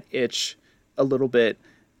scratches that itch a little bit.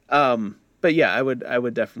 But yeah, I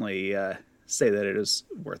would definitely say that it is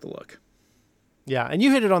worth a look. Yeah, and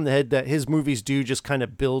you hit it on the head that his movies do just kind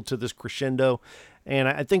of build to this crescendo. And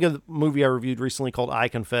I think of the movie I reviewed recently called I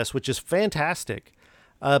Confess, which is fantastic.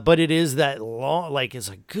 But it is that long, like, it's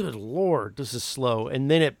like, good Lord, this is slow. And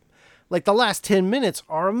then the last 10 minutes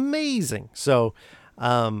are amazing. So,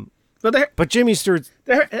 but Jimmy Stewart,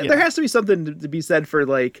 there has to be something to be said for,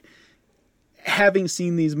 like, having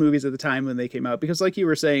seen these movies at the time when they came out, because like you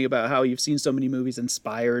were saying about how you've seen so many movies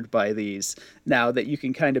inspired by these now that you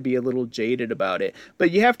can kind of be a little jaded about it.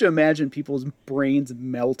 But you have to imagine people's brains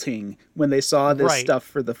melting when they saw this stuff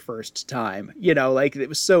for the first time. You know, like, it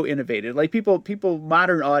was so innovative. Like, people,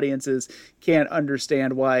 modern audiences can't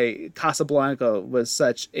understand why Casablanca was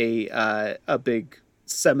such a big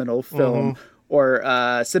seminal film. Mm-hmm. Or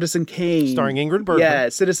Citizen Kane. Starring Ingrid Bergman. Yeah,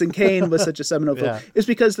 Citizen Kane was such a seminal film. It's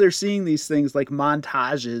because they're seeing these things like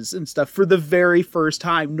montages and stuff for the very first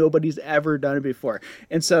time. Nobody's ever done it before.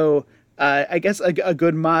 And so I guess a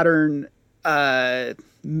good modern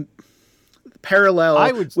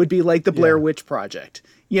parallel would be like the Blair Witch Project.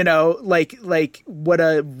 You know, like what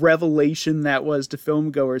a revelation that was to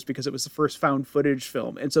film goers, because it was the first found footage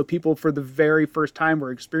film. And so people for the very first time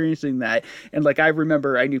were experiencing that. And like, I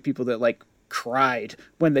knew people that like cried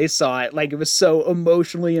when they saw it. Like, it was so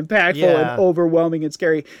emotionally impactful and overwhelming and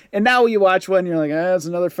scary. And now you watch one, you're like, it's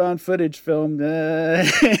another found footage film,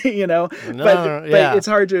 you know. But it's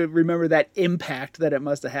hard to remember that impact that it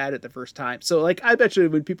must have had at the first time. So like, I bet you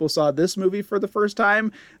when people saw this movie for the first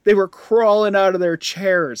time, they were crawling out of their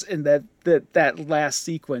chairs in that last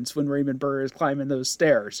sequence when Raymond Burr is climbing those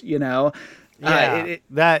stairs, you know. It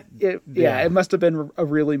must have been a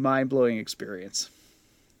really mind-blowing experience.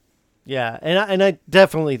 Yeah, and I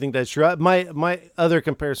definitely think that's true. My other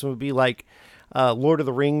comparison would be like Lord of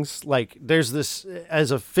the Rings. Like, there's this, as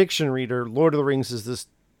a fiction reader, Lord of the Rings is this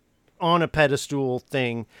on a pedestal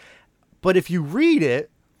thing. But if you read it,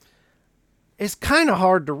 it's kind of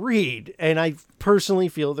hard to read. And I personally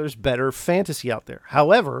feel there's better fantasy out there.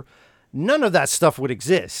 However, none of that stuff would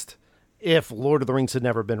exist if Lord of the Rings had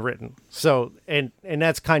never been written. So, and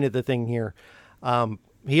that's kind of the thing here.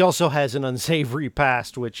 He also has an unsavory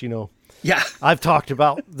past, which, you know, I've talked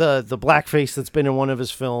about the blackface that's been in one of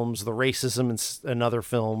his films, the racism in another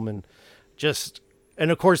film, and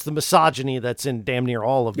of course the misogyny that's in damn near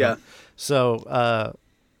all of them. So,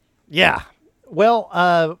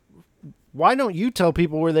 well, why don't you tell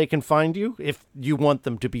people where they can find you if you want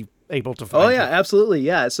them to be able to find you? Oh yeah, absolutely.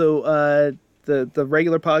 Yeah. So, the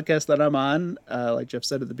regular podcast that I'm on, like Jeff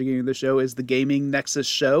said at the beginning of the show, is the Gaming Nexus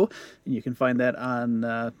Show. And you can find that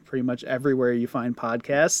on pretty much everywhere you find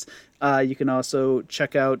podcasts. You can also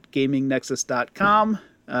check out gamingnexus.com,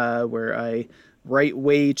 where I write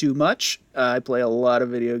way too much. I play a lot of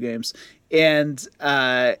video games. And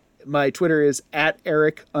my Twitter is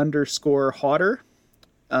 @Eric_Hauter.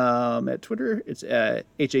 At Twitter, it's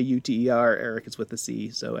Hauter. Eric is with a C,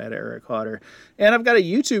 so @Eric Hauter. And I've got a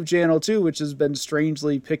YouTube channel too, which has been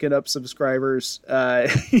strangely picking up subscribers.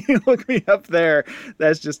 You look me up there.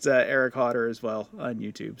 That's just Eric Hauter as well on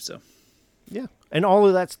YouTube. So, yeah, and all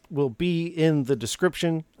of that will be in the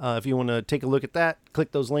description. If you want to take a look at that,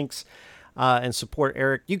 click those links and support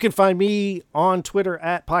Eric. You can find me on Twitter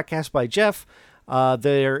 @PodcastByJeff.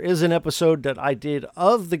 There is an episode that I did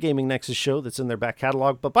of the Gaming Nexus show that's in their back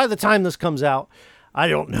catalog, but by the time this comes out, I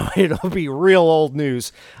don't know, it'll be real old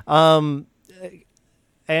news. And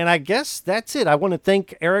And I guess that's it. I want to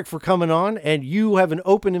thank Eric for coming on, and you have an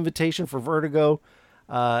open invitation for Vertigo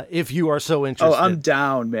if you are so interested. Oh, I'm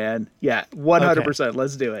down, man. Yeah, 100%. Okay.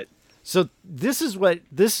 Let's do it. So this is what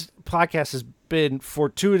this podcast has been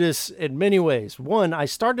fortuitous in many ways. One, I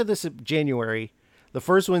started this in January, the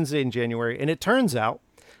first Wednesday in January, and it turns out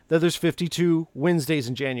that there's 52 Wednesdays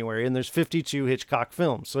in January and there's 52 Hitchcock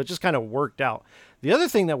films. So it just kind of worked out. The other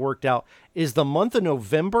thing that worked out is the month of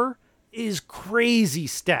November is crazy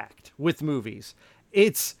stacked with movies.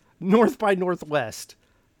 It's North by Northwest.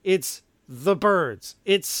 It's The Birds.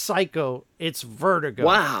 It's Psycho. It's Vertigo.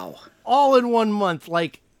 Wow. All in one month.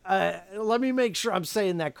 Like, let me make sure I'm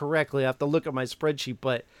saying that correctly. I have to look at my spreadsheet,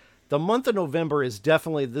 but the month of November is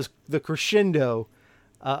definitely the crescendo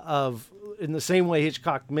of, in the same way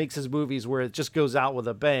Hitchcock makes his movies where it just goes out with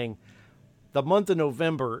a bang. The month of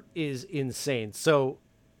November is insane. So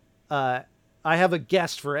I have a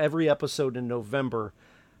guest for every episode in November,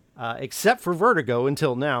 except for Vertigo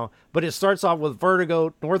until now. But it starts off with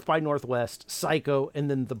Vertigo, North by Northwest, Psycho, and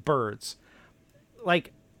then The Birds.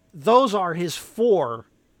 Like, those are his 4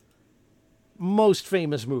 most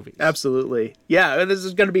famous movies. Absolutely. Yeah, this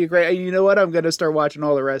is going to be a great. You know what? I'm going to start watching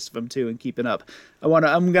all the rest of them too and keeping up.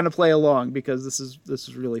 I'm going to play along because this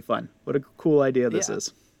is really fun. What a cool idea this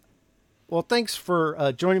is. Well, thanks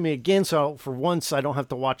for joining me again. So for once, I don't have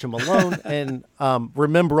to watch them alone and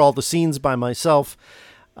remember all the scenes by myself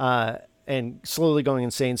and slowly going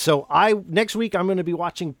insane. So next week, I'm going to be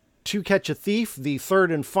watching To Catch a Thief, the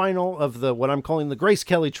third and final of what I'm calling the Grace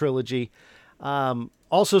Kelly trilogy.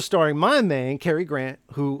 Also starring my man, Cary Grant,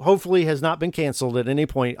 who hopefully has not been canceled at any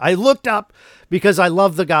point. I looked up because I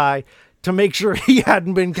love the guy to make sure he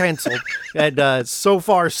hadn't been canceled. And so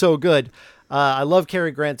far, so good. I love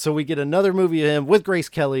Cary Grant. So we get another movie of him with Grace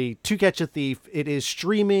Kelly, To Catch a Thief. It is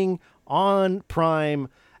streaming on Prime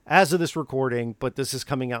as of this recording, but this is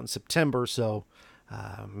coming out in September, so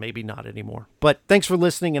maybe not anymore. But thanks for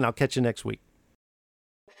listening, and I'll catch you next week.